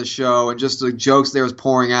hard at this show, and just the jokes there was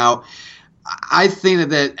pouring out. I think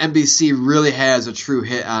that NBC really has a true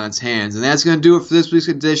hit on its hands. And that's going to do it for this week's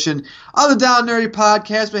edition of the Down and Nerdy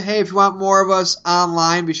Podcast. But hey, if you want more of us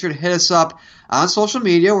online, be sure to hit us up on social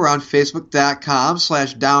media. We're on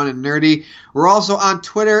Facebook.com/downandnerdy. We're also on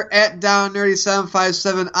Twitter at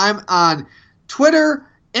downnerdy757. I'm on Twitter,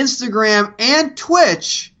 Instagram, and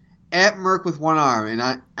Twitch at Merc with one arm. And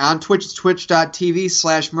on Twitch, it's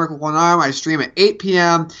twitch.tv/Merc with one arm. I stream at 8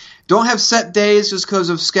 p.m. Don't have set days just because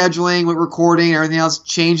of scheduling with recording and everything else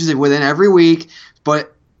changes within every week.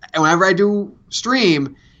 But whenever I do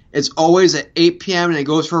stream, it's always at 8 p.m. and it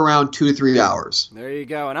goes for around 2 to 3 hours. There you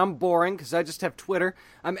go. And I'm boring because I just have Twitter.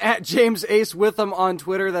 I'm at James Ace Witham on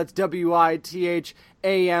Twitter. That's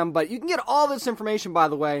WITHAM. But you can get all this information, by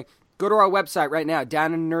the way. Go to our website right now,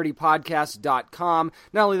 downandnerdypodcast.com.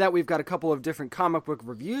 Not only that, we've got a couple of different comic book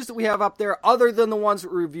reviews that we have up there, other than the ones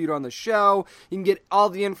that we reviewed on the show. You can get all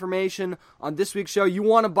the information on this week's show. You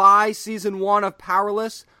want to buy Season 1 of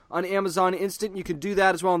Powerless on Amazon Instant, you can do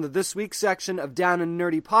that as well in the This Week section of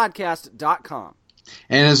downandnerdypodcast.com.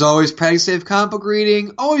 And as always, practice safe comic book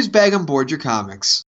reading. Always bag on board your comics.